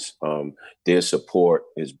Conference, their support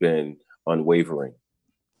has been unwavering,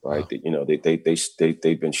 right? Wow.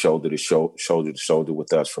 They've been shoulder to shoulder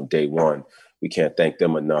with us from day one. We can't thank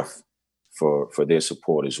them enough for their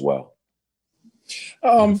support as well.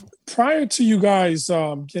 Prior to you guys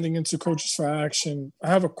getting into Coaches for Action, I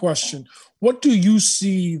have a question. What do you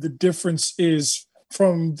see the difference is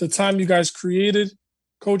from the time you guys created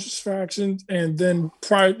Coaches for Action and then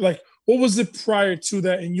prior, like what was it prior to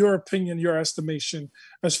that, in your opinion, your estimation,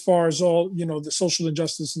 as far as all, the social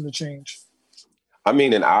injustice and the change? I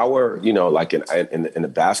mean, in our, like in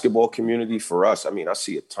the basketball community for us, I mean, I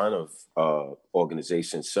see a ton of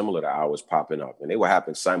organizations similar to ours popping up, and they were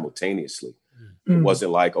happening simultaneously. Mm-hmm. It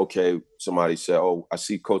wasn't like, okay, somebody said, oh, I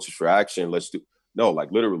see Coaches for Action, let's do. No,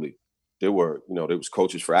 like literally there was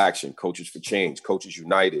Coaches for Action, Coaches for Change, Coaches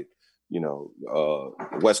United,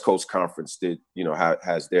 West Coast Conference did,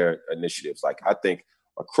 has their initiatives. Like, I think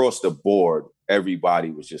across the board,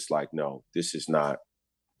 everybody was just like, no, this is not,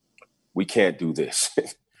 we can't do this.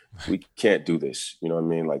 We can't do this. You know what I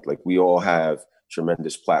mean? Like we all have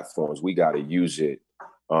tremendous platforms. We got to use it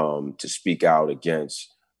to speak out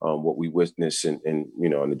against what we witnessed in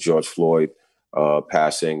the George Floyd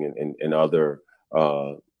passing and other,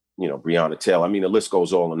 Breonna Taylor. I mean, the list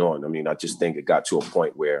goes on and on. I mean, I just think it got to a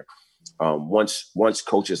point where once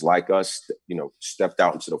coaches like us, stepped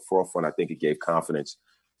out into the forefront, I think it gave confidence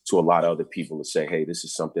to a lot of other people to say, hey, this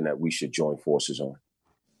is something that we should join forces on.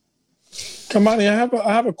 Kamani,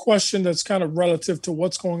 I have a question that's kind of relative to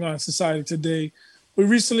what's going on in society today. We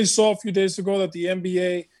recently saw a few days ago that the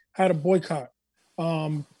NBA had a boycott.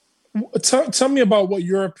 Tell me about what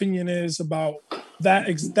your opinion is about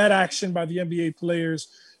that action by the NBA players.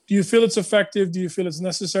 Do you feel it's effective? Do you feel it's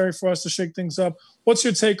necessary for us to shake things up? What's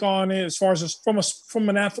your take on it as far as from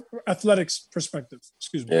an athletics perspective?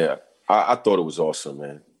 Excuse me. Yeah, I thought it was awesome,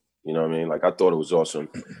 man. You know what I mean? Like, I thought it was awesome.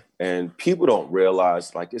 And people don't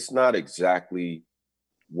realize, like, it's not exactly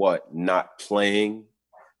what not playing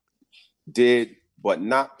did, but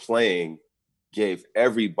not playing gave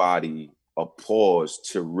everybody a pause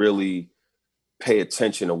to really pay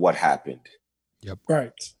attention to what happened. Yep.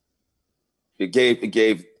 Right. It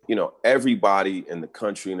gave everybody in the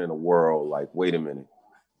country and in the world, like, wait a minute,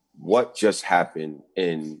 what just happened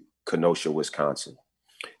in Kenosha, Wisconsin?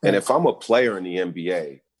 And if I'm a player in the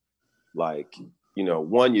NBA, like,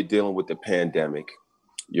 one, you're dealing with the pandemic,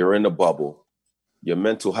 you're in the bubble, your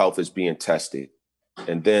mental health is being tested.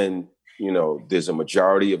 And then, there's a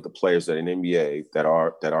majority of the players that in NBA that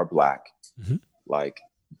are Black. Mm-hmm. Like,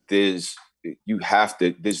 there's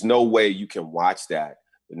no way you can watch that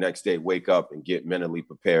the next day, wake up and get mentally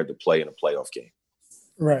prepared to play in a playoff game.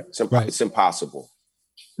 Right. It's impossible.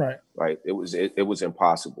 Right. Right. It was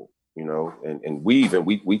impossible, and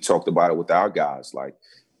we talked about it with our guys. Like,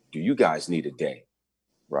 do you guys need a day?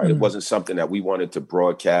 Right. Mm-hmm. It wasn't something that we wanted to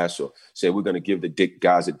broadcast or say we're going to give the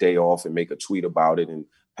guys a day off and make a tweet about it and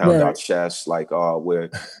pound our chests like, oh, we're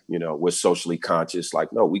socially conscious.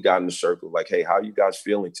 Like, no, we got in the circle. Like, hey, how are you guys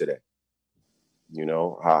feeling today?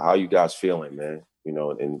 How you guys feeling, man?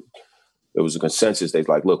 And it was a consensus. They're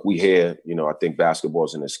like, look, we here, I think basketball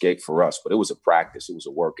is an escape for us, but it was a practice. It was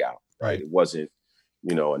a workout. Right. It wasn't,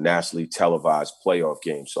 a nationally televised playoff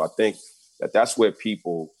game. So I think that's where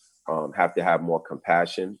people have to have more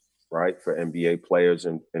compassion, right, for NBA players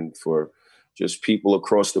and for just people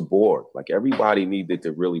across the board. Like, everybody needed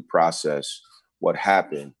to really process what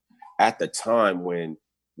happened at the time when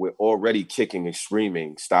we're already kicking and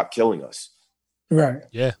screaming, stop killing us. Right.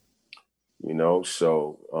 Yeah.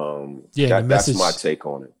 So that's my take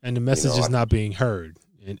on it. And the message is not being heard.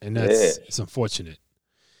 And that's it's unfortunate.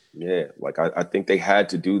 Yeah. Like, I think they had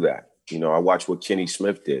to do that. I watched what Kenny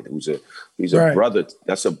Smith did. He's a brother.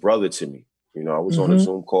 That's a brother to me. I was on a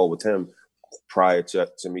Zoom call with him prior to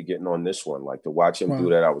me getting on this one. Like, to watch him do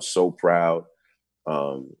that, I was so proud.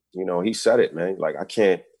 He said it, man. Like, I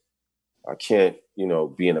can't,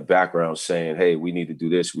 be in the background saying, hey, we need to do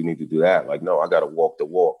this, we need to do that. Like, no, I got to walk the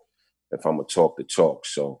walk if I'm going to talk the talk.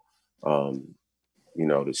 So,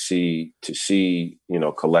 to see,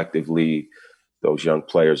 collectively, those young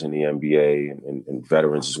players in the NBA and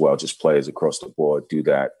veterans as well, just players across the board do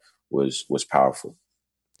that was powerful.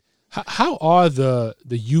 How are the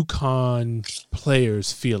UConn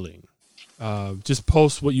players feeling? Just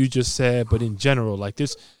post what you just said, but in general, like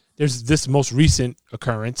there's this most recent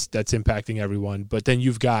occurrence that's impacting everyone, but then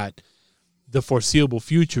you've got the foreseeable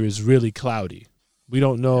future is really cloudy. We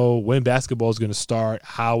don't know when basketball is going to start,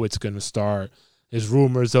 how it's going to start. There's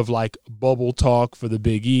rumors of like bubble talk for the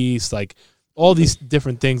Big East, like all these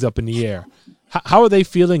different things up in the air. How are they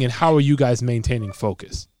feeling, and how are you guys maintaining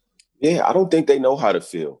focus? Yeah, I don't think they know how to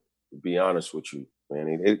feel, to be honest with you,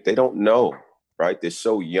 man. They don't know, right? They're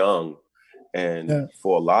so young. And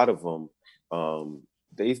for a lot of them,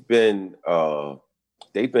 they've been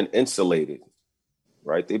insulated,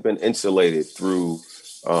 right? They've been insulated through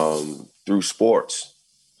sports,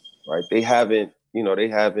 right? They haven't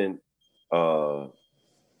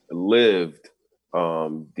lived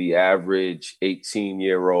the average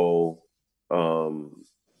 18-year-old,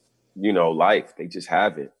 life. They just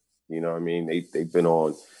haven't. You know what I mean? They've been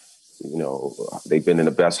on, they've been in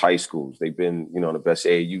the best high schools. They've been, the best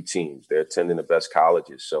AAU teams. They're attending the best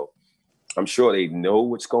colleges. So I'm sure they know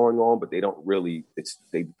what's going on, but they don't really,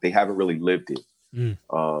 they haven't really lived it. And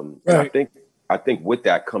I think with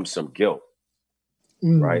that comes some guilt,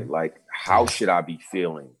 right? Like, how should I be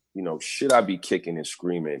feeling? Should I be kicking and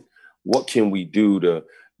screaming? What can we do to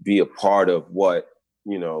be a part of what,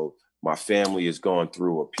 my family has gone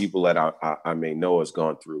through, or people that I may know has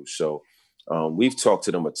gone through? So we've talked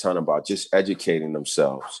to them a ton about just educating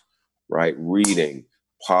themselves, right? Reading,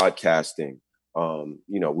 podcasting,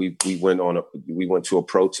 we went to a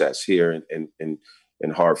protest here in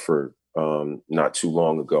Hartford not too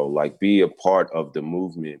long ago. Like, be a part of the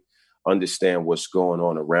movement, understand what's going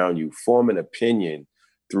on around you, form an opinion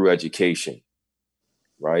through education,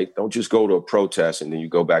 right? Don't just go to a protest and then you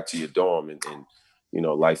go back to your dorm and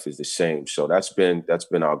life is the same. So that's been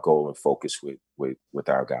our goal and focus with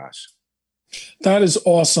our guys. That is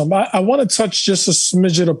awesome. I want to touch just a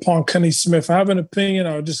smidget upon Kenny Smith. I have an opinion.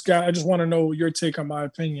 I just want to know your take on my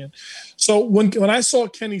opinion. So when I saw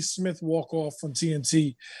Kenny Smith walk off on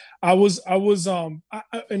TNT, I was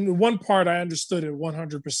in one part I understood it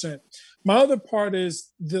 100%. My other part is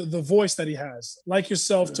the voice that he has. Like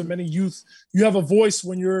yourself, to many youth, you have a voice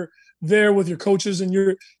when you're there with your coaches and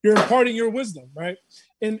you're imparting your wisdom, right?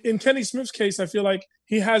 In Kenny Smith's case, I feel like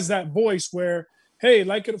he has that voice where, hey,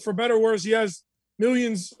 like, for better or worse, he has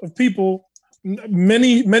millions of people,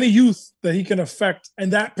 many youth that he can affect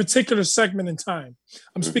in that particular segment in time.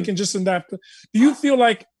 I'm speaking just in that. Do you feel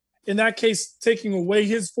like in that case, taking away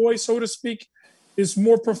his voice, so to speak, is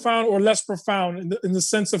more profound or less profound in the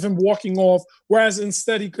sense of him walking off, whereas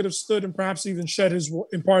instead he could have stood and perhaps even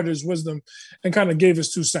imparted his wisdom and kind of gave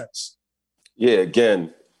his 2 cents? Yeah,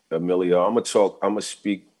 again, Emilio, I'm gonna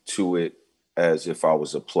speak to it as if I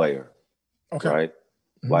was a player. Okay. Right.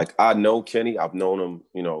 Mm-hmm. Like, I know Kenny, I've known him,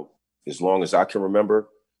 as long as I can remember.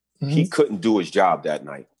 Mm-hmm. He couldn't do his job that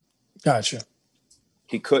night. Gotcha.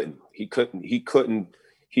 He couldn't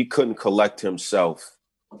collect himself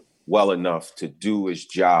well enough to do his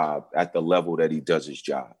job at the level that he does his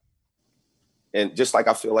job. And just like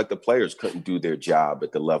I feel like the players couldn't do their job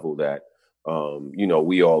at the level that,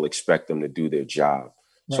 we all expect them to do their job.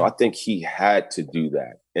 Right. So I think he had to do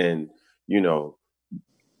that. And,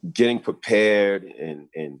 getting prepared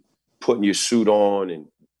and putting your suit on and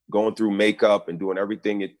going through makeup and doing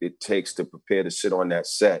everything it takes to prepare to sit on that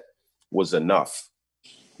set was enough.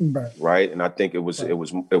 Right. And I think it was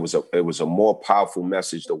a more powerful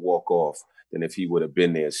message to walk off than if he would have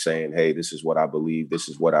been there saying, hey, this is what I believe. This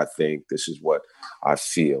is what I think. This is what I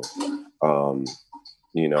feel. And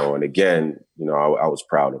again, I was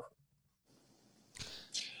proud of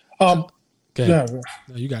him. Okay. Yeah,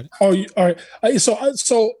 no, you got it. Oh, all right.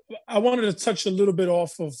 So I wanted to touch a little bit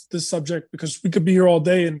off of this subject because we could be here all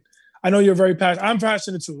day, and I know you're very passionate. I'm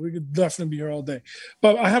passionate too. We could definitely be here all day.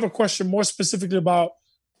 But I have a question more specifically about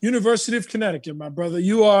University of Connecticut, my brother.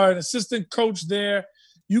 You are an assistant coach there.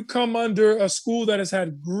 You come under a school that has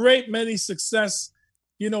had many success,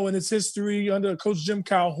 in its history under Coach Jim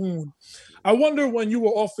Calhoun. I wonder, when you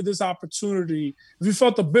were offered this opportunity, if you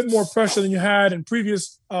felt a bit more pressure than you had in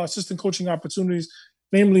previous assistant coaching opportunities,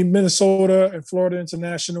 namely Minnesota and Florida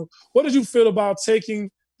International. What did you feel about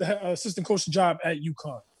taking the assistant coaching job at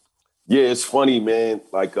UConn? Yeah, it's funny, man.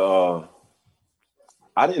 Like,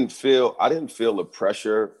 I didn't feel the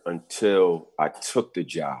pressure until I took the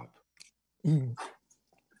job.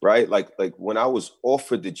 Right? Like when I was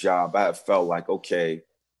offered the job, I felt like, okay,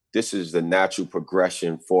 this is the natural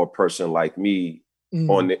progression for a person like me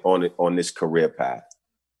on this career path.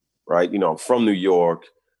 Right? I'm from New York.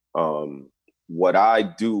 What I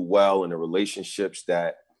do well in the relationships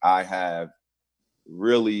that I have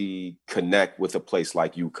really connect with a place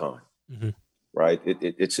like UConn. Mm-hmm. Right?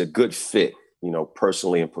 It's a good fit,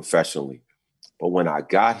 personally and professionally. But when I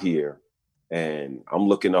got here and I'm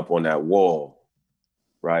looking up on that wall,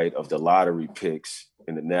 right, of the lottery picks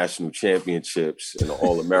and the national championships and the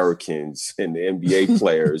All-Americans and the NBA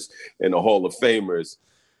players and the Hall of Famers,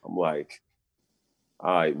 I'm like,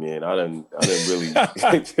 all right, man, I done really, I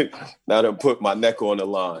done put my neck on the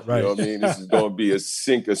line. Right. You know what I mean? This is going to be a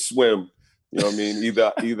sink or swim. You know what I mean?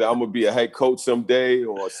 Either I'm going to be a head coach someday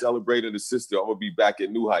or a celebrated assistant. I'm going to be back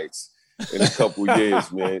at New Heights in a couple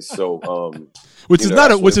years, man. So, which is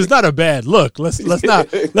not a bad look. Let's not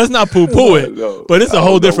poo-poo it. No, but it's a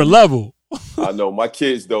whole different level. I know my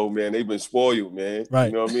kids though, man. They've been spoiled, man. Right.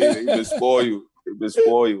 You know what I mean? They've been spoiled.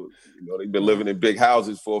 They've been living in big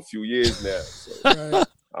houses for a few years now. So, right.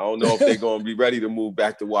 I don't know if they're going to be ready to move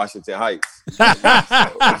back to Washington Heights.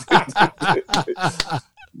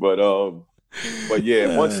 But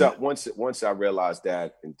yeah, once I realized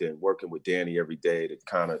that, and then working with Danny every day to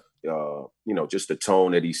kind of, just the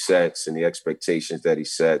tone that he sets and the expectations that he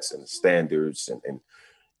sets and the standards and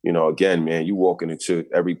again, man, you walking into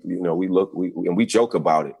every, we joke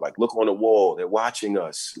about it. Like, look on the wall, they're watching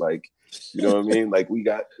us. Like, you know what I mean? Like, we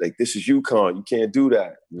got, like, this is UConn. You can't do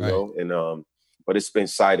that, you know? And, but it's been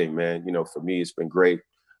exciting, man. For me, it's been great.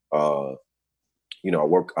 I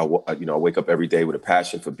wake up every day with a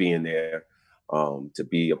passion for being there, to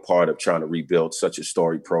be a part of trying to rebuild such a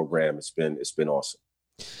storied program. It's been awesome.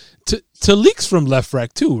 Talik's from Left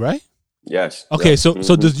Rack too, right? Yes. Okay, Yeah.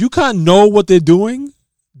 so does UConn know what they're doing?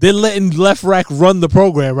 They're letting Left Rack run the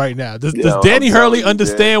program right now. Does Danny Hurley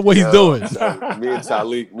understand what he's doing? Me and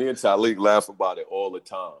Talik laugh about it all the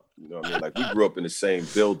time. You know what I mean? Like, we grew up in the same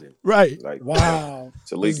building. Right. Like, wow.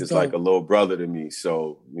 Talik is like a little brother to me.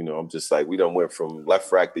 So, you know, I'm just like, we done went from Left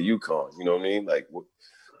Rack to UConn. You know what I mean? Like,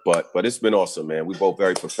 but it's been awesome, man. We both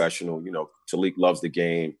very professional. You know, Talik loves the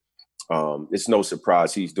game. It's no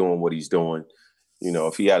surprise he's doing what he's doing. You know,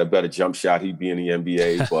 if he had a better jump shot, he'd be in the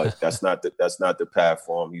NBA. But that's not the path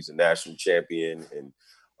for him. He's a national champion, and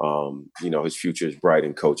you know, his future is bright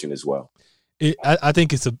in coaching as well. I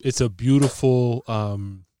think it's a beautiful.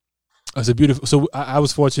 So I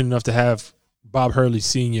was fortunate enough to have Bob Hurley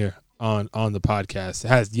Sr. on the podcast. It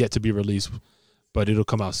has yet to be released, but it'll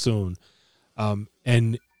come out soon.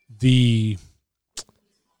 And the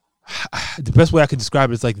best way I can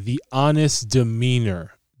describe it is like the honest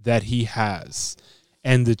demeanor that he has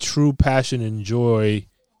and the true passion and joy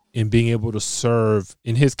in being able to serve,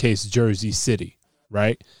 in his case, Jersey City,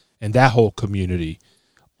 right? And that whole community.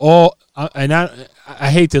 I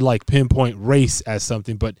hate to like pinpoint race as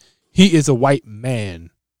something, but he is a white man,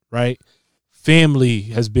 right? Family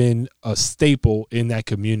has been a staple in that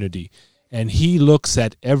community. And he looks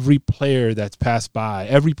at every player that's passed by,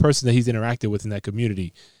 every person that he's interacted with in that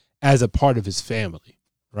community as a part of his family,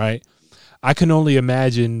 right? I can only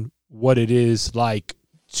imagine what it is like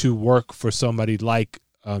to work for somebody like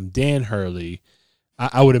Dan Hurley.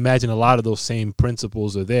 I would imagine a lot of those same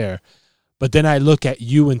principles are there. But then I look at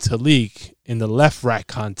you and Talik in the Left Rack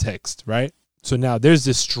context, right? So now there's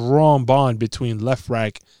this strong bond between Left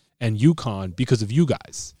Rack and UConn because of you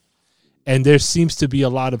guys. And there seems to be a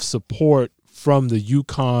lot of support from the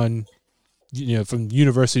UConn, you know, from the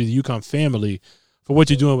University of the UConn family for what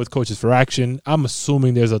you're doing with Coaches for Action. I'm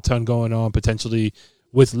assuming there's a ton going on potentially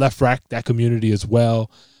with Left Rack, that community as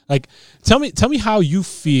well. Like, tell me how you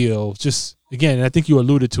feel. Just again, and I think you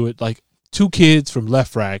alluded to it. Like, two kids from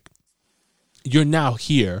Left Rack, you're now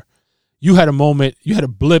here. You had a moment, you had a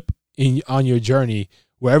blip on your journey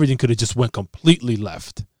where everything could have just went completely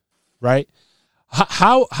left, right?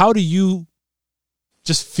 How do you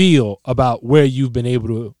just feel about where you've been able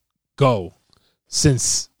to go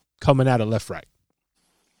since coming out of Left Rack?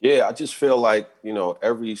 Yeah, I just feel like, you know,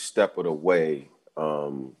 every step of the way,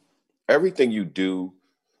 everything you do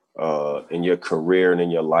in your career and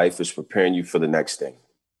in your life is preparing you for the next thing.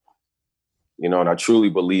 You know, and I truly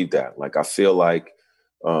believe that. Like, I feel like,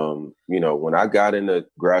 you know, when I got into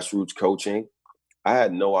grassroots coaching, I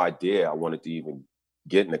had no idea I wanted to even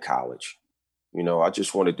get into college. You know, I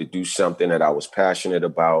just wanted to do something that I was passionate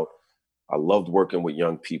about. I loved working with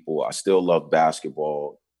young people. I still love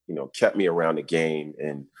basketball, you know, kept me around the game.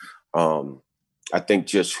 And I think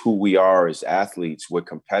just who we are as athletes, we're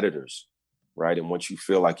competitors, right? And once you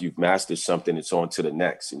feel like you've mastered something, it's on to the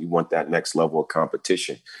next, and you want that next level of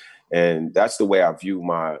competition. And that's the way I view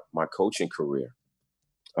my coaching career.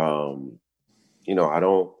 You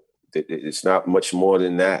know, it's not much more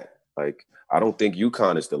than that. Like, I don't think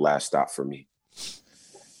UConn is the last stop for me.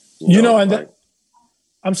 You know, and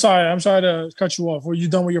I'm sorry to cut you off. Were you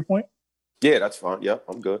done with your point? Yeah, that's fine. Yeah,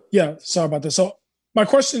 I'm good. Yeah, sorry about that. So my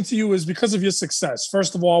question to you is, because of your success,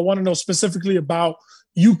 first of all, I want to know specifically about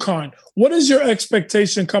UConn. What is your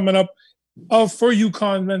expectation coming up for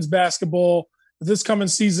UConn men's basketball this coming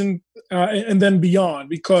season and then beyond?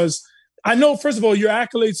 Because I know, first of all, your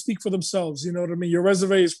accolades speak for themselves. You know what I mean? Your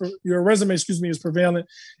resume is prevalent.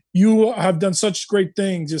 You have done such great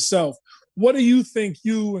things yourself. What do you think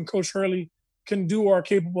you and Coach Hurley can do or are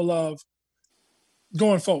capable of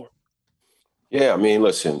going forward? Yeah, I mean,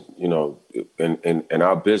 listen, you know, in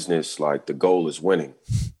our business, like, the goal is winning,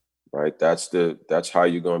 right? That's how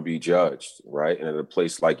you're going to be judged, right? And at a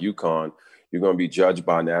place like UConn, you're going to be judged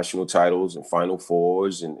by national titles and Final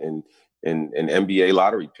Fours and NBA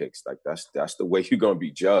lottery picks. Like, that's the way you're going to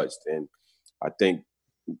be judged. And I think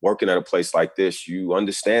working at a place like this, you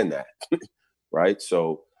understand that, right?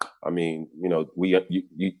 So, I mean, you know,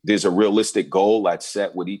 there's a realistic goal that's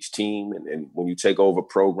set with each team. And when you take over a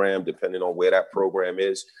program, depending on where that program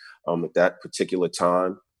is at that particular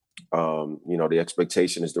time, you know, the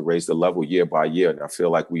expectation is to raise the level year by year. And I feel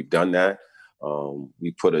like we've done that. We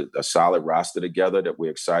put a solid roster together that we're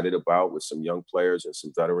excited about, with some young players and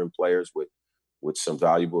some veteran players with some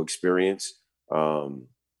valuable experience. You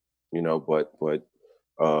know, but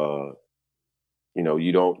you know,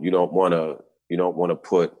 you don't want to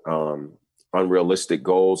put unrealistic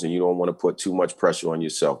goals, and you don't want to put too much pressure on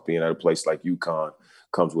yourself. Being at a place like UConn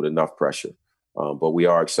comes with enough pressure. But we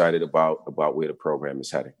are excited about where the program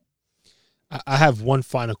is heading. I have one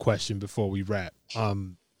final question before we wrap.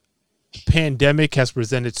 pandemic has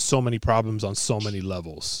presented so many problems on so many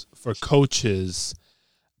levels. For coaches,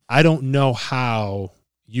 I don't know how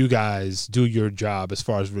you guys do your job as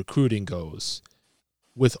far as recruiting goes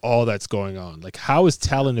with all that's going on. Like, how is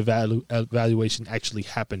talent evaluation actually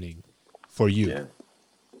happening for you? Yeah.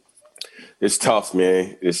 It's tough,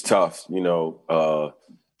 man. It's tough. You know,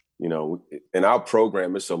 in our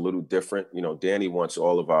program, it's a little different. You know, Danny wants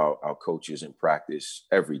all of our coaches in practice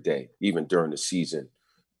every day, even during the season.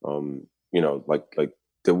 You know, like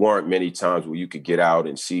there weren't many times where you could get out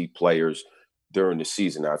and see players during the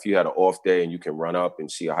season. Now, if you had an off day and you can run up and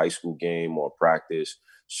see a high school game or practice,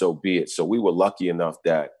 so be it. So we were lucky enough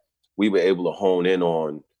that we were able to hone in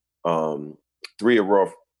on three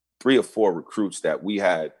or four recruits that we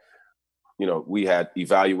had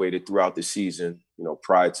evaluated throughout the season, you know,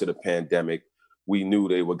 prior to the pandemic. We knew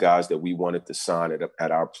they were guys that we wanted to sign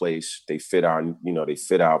at our place. They fit our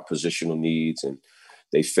positional needs and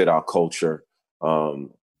they fit our culture. You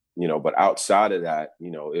know, but outside of that,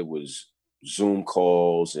 you know, it was Zoom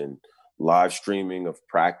calls and live streaming of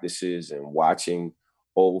practices and watching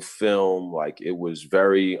old film. Like, it was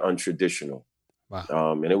very untraditional.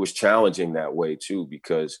 Wow. And it was challenging that way too,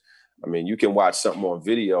 because I mean, you can watch something on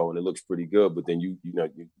video and it looks pretty good, but then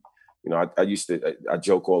I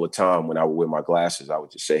joke all the time when I would wear my glasses. I would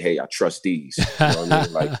just say, "Hey, I trust these." You know what I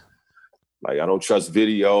mean? Like I don't trust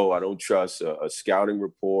video. I don't trust a scouting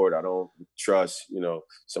report. I don't trust, you know,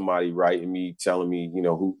 somebody writing me, telling me, you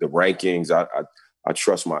know, who the rankings. I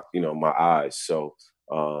trust my eyes. So,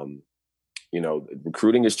 you know,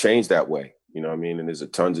 recruiting has changed that way. You know what I mean? And there's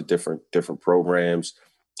tons of different programs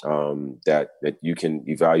that you can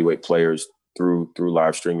evaluate players through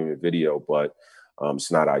live streaming and video, but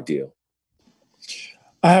it's not ideal.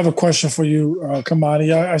 I have a question for you,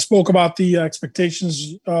 Kamani. I spoke about the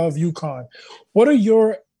expectations of UConn. What are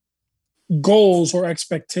your goals or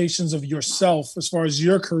expectations of yourself as far as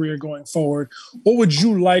your career going forward? What would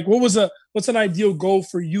you like? What's an ideal goal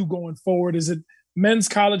for you going forward? Is it men's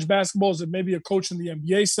college basketball? Is it maybe a coach in the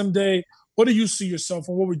NBA someday? What do you see yourself,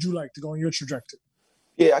 and what would you like to go on your trajectory?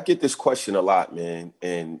 Yeah, I get this question a lot, man.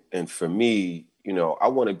 And for me, you know, I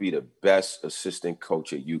want to be the best assistant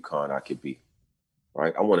coach at UConn I could be.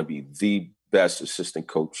 Right. I want to be the best assistant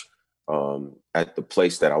coach at the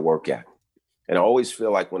place that I work at. And I always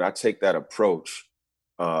feel like when I take that approach,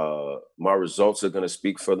 my results are going to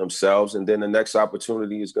speak for themselves. And then the next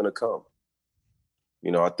opportunity is going to come.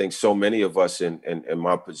 You know, I think so many of us in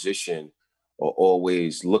my position are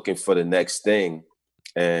always looking for the next thing.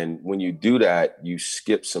 And when you do that, you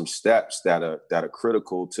skip some steps that are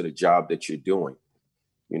critical to the job that you're doing.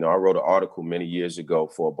 You know, I wrote an article many years ago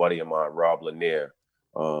for a buddy of mine, Rob Lanier,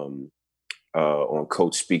 on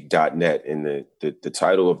coachspeak.net. And the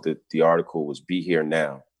title of the article was Be Here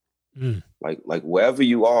Now. Mm. Like wherever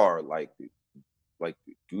you are, like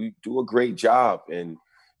do a great job. And,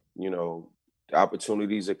 you know, the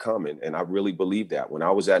opportunities are coming. And I really believe that. When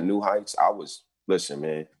I was at New Heights, I was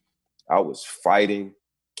fighting,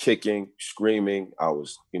 kicking, screaming. I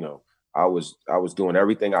was doing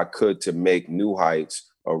everything I could to make New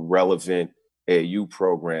Heights a relevant AAU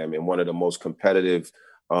program and one of the most competitive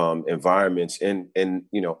environments in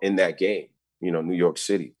that game, you know, New York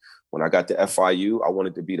City. When I got to FIU, I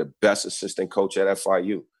wanted to be the best assistant coach at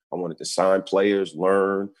FIU. I wanted to sign players,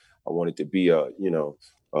 learn. I wanted to be a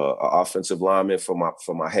offensive lineman for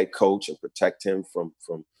my head coach and protect him from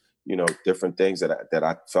you know, different things that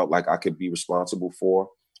I felt like I could be responsible for.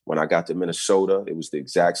 When I got to Minnesota, it was the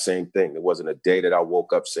exact same thing. There wasn't a day that I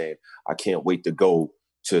woke up saying, I can't wait to go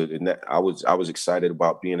to the next. I was excited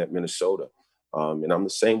about being at Minnesota. And I'm the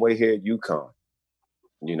same way here at UConn.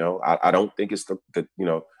 You know, I don't think it's the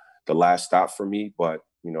last stop for me, but,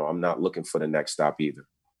 you know, I'm not looking for the next stop either.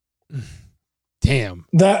 Damn.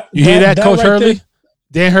 You hear that, Coach right Hurley? There.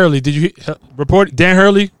 Dan Hurley, did you report? Dan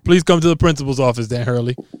Hurley, please come to the principal's office, Dan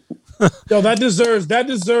Hurley. Yo, that deserves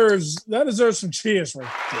some cheers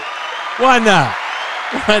right there. Why not?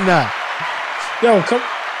 Yo,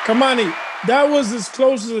 Kamani, that was as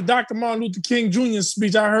close as a Dr. Martin Luther King Jr.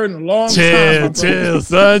 speech I heard in a long time. Chill,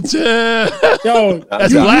 son, chill. Yo,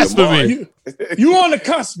 that's blasphemy. You on the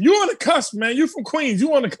cusp. You on the cusp, man. You from Queens.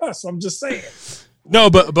 You on the cusp. I'm just saying. No,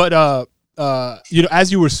 but you know,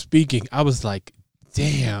 as you were speaking, I was like,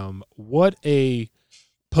 damn, what a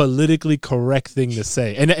politically correct thing to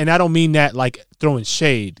say. And I don't mean that like throwing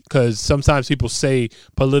shade, because sometimes people say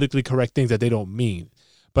politically correct things that they don't mean.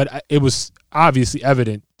 But it was obviously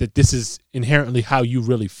evident that this is inherently how you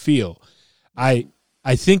really feel. I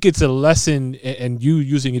think it's a lesson, and you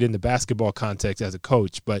using it in the basketball context as a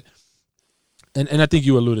coach, but and I think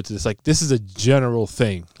you alluded to this, like this is a general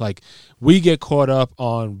thing. Like we get caught up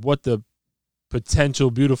on what the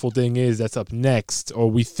potential beautiful thing is that's up next, or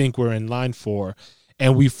we think we're in line for,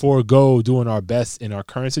 and we forego doing our best in our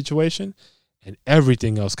current situation, and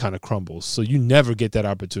everything else kind of crumbles. So you never get that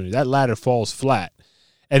opportunity. That ladder falls flat.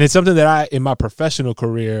 And it's something that in my professional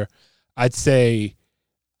career, I'd say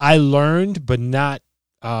I learned, but not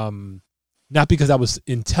because I was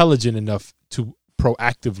intelligent enough to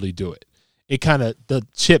proactively do it. It kind of, the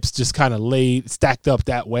chips just kind of stacked up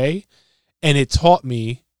that way. And it taught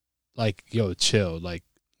me, like, yo, chill. Like,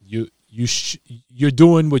 you're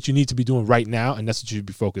doing what you need to be doing right now, and that's what you should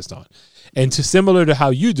be focused on. And similar to how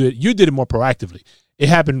you did it more proactively. It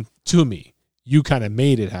happened to me. You kind of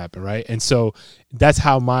made it happen, right? And so that's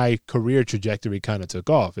how my career trajectory kind of took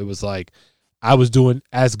off. It was like I was doing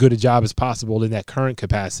as good a job as possible in that current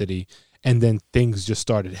capacity, and then things just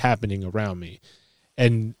started happening around me.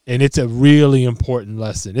 And it's a really important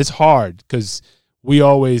lesson. It's hard because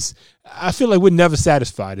I feel like we're never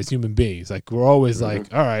satisfied as human beings. Like we're always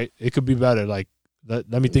like, all right, it could be better. Like, let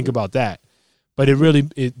me think about that. But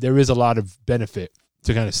there is a lot of benefit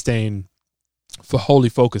to kind of staying wholly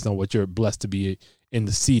focused on what you're blessed to be in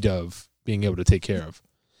the seat of being able to take care of.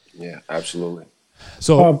 Yeah, absolutely.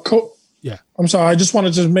 So, yeah, I'm sorry. I just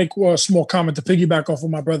wanted to make a small comment to piggyback off what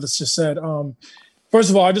my brother just said. First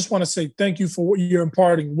of all, I just want to say thank you for what you're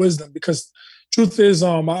imparting wisdom, because truth is,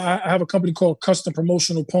 I have a company called Custom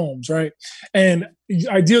Promotional Poems, right? And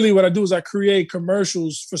ideally what I do is I create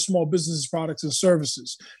commercials for small businesses, products, and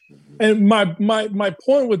services. And my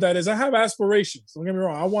point with that is I have aspirations. Don't get me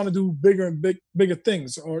wrong. I want to do bigger and bigger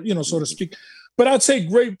things, or, so to speak. But I take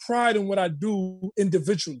great pride in what I do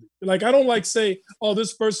individually. Like, I don't like say, oh,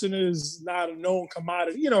 this person is not a known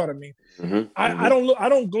commodity. You know what I mean? I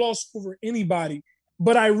don't gloss over anybody.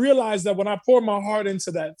 But I realized that when I pour my heart into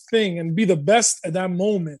that thing and be the best at that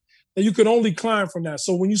moment, that you can only climb from that.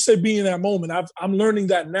 So when you say be in that moment, I'm learning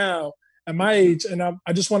that now at my age. And I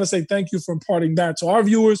just want to say thank you for imparting that to our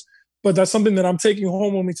viewers. But that's something that I'm taking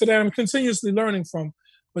home with me today. I'm continuously learning from.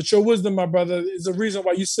 But your wisdom, my brother, is the reason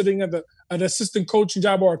why you're sitting at an assistant coaching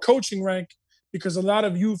job or a coaching rank, because a lot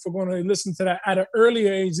of youth are going to listen to that at an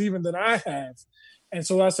earlier age even than I have. And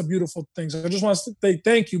so that's a beautiful thing. So I just want to say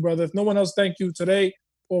thank you, brother. If no one else thank you today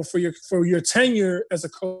or for your tenure as a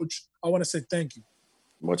coach, I want to say thank you.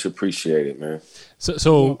 Much appreciated, man.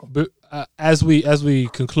 So as we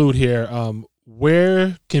conclude here,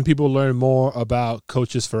 where can people learn more about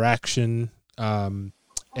Coaches for Action,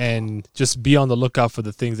 and just be on the lookout for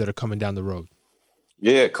the things that are coming down the road?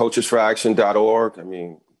 Yeah, coachesforaction.org. I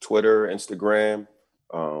mean, Twitter, Instagram.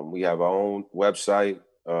 We have our own website.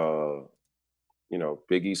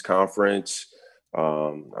 Big East Conference.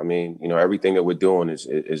 Everything that we're doing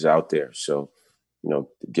is out there. So,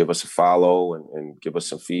 give us a follow and give us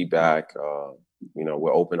some feedback.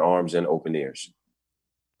 We're open arms and open ears.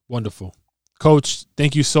 Wonderful. Coach,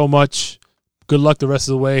 thank you so much. Good luck the rest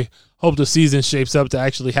of the way. Hope the season shapes up to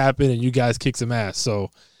actually happen and you guys kick some ass. So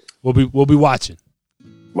we'll be watching.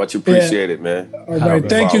 Much appreciated, man. All right.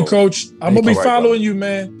 Thank you, Coach. I'm going to be following you,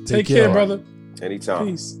 man. Take care, brother. Anytime.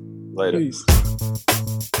 Peace. Later. Peace.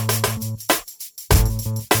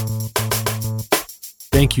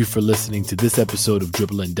 Thank you for listening to this episode of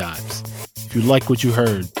Dribbling Dimes. If you like what you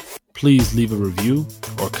heard, please leave a review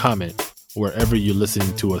or comment wherever you're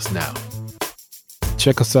listening to us now.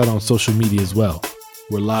 Check us out on social media as well.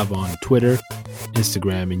 We're live on Twitter,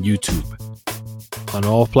 Instagram, and YouTube. On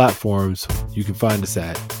all platforms, you can find us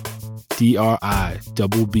at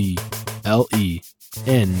DRIBBLENDIMES.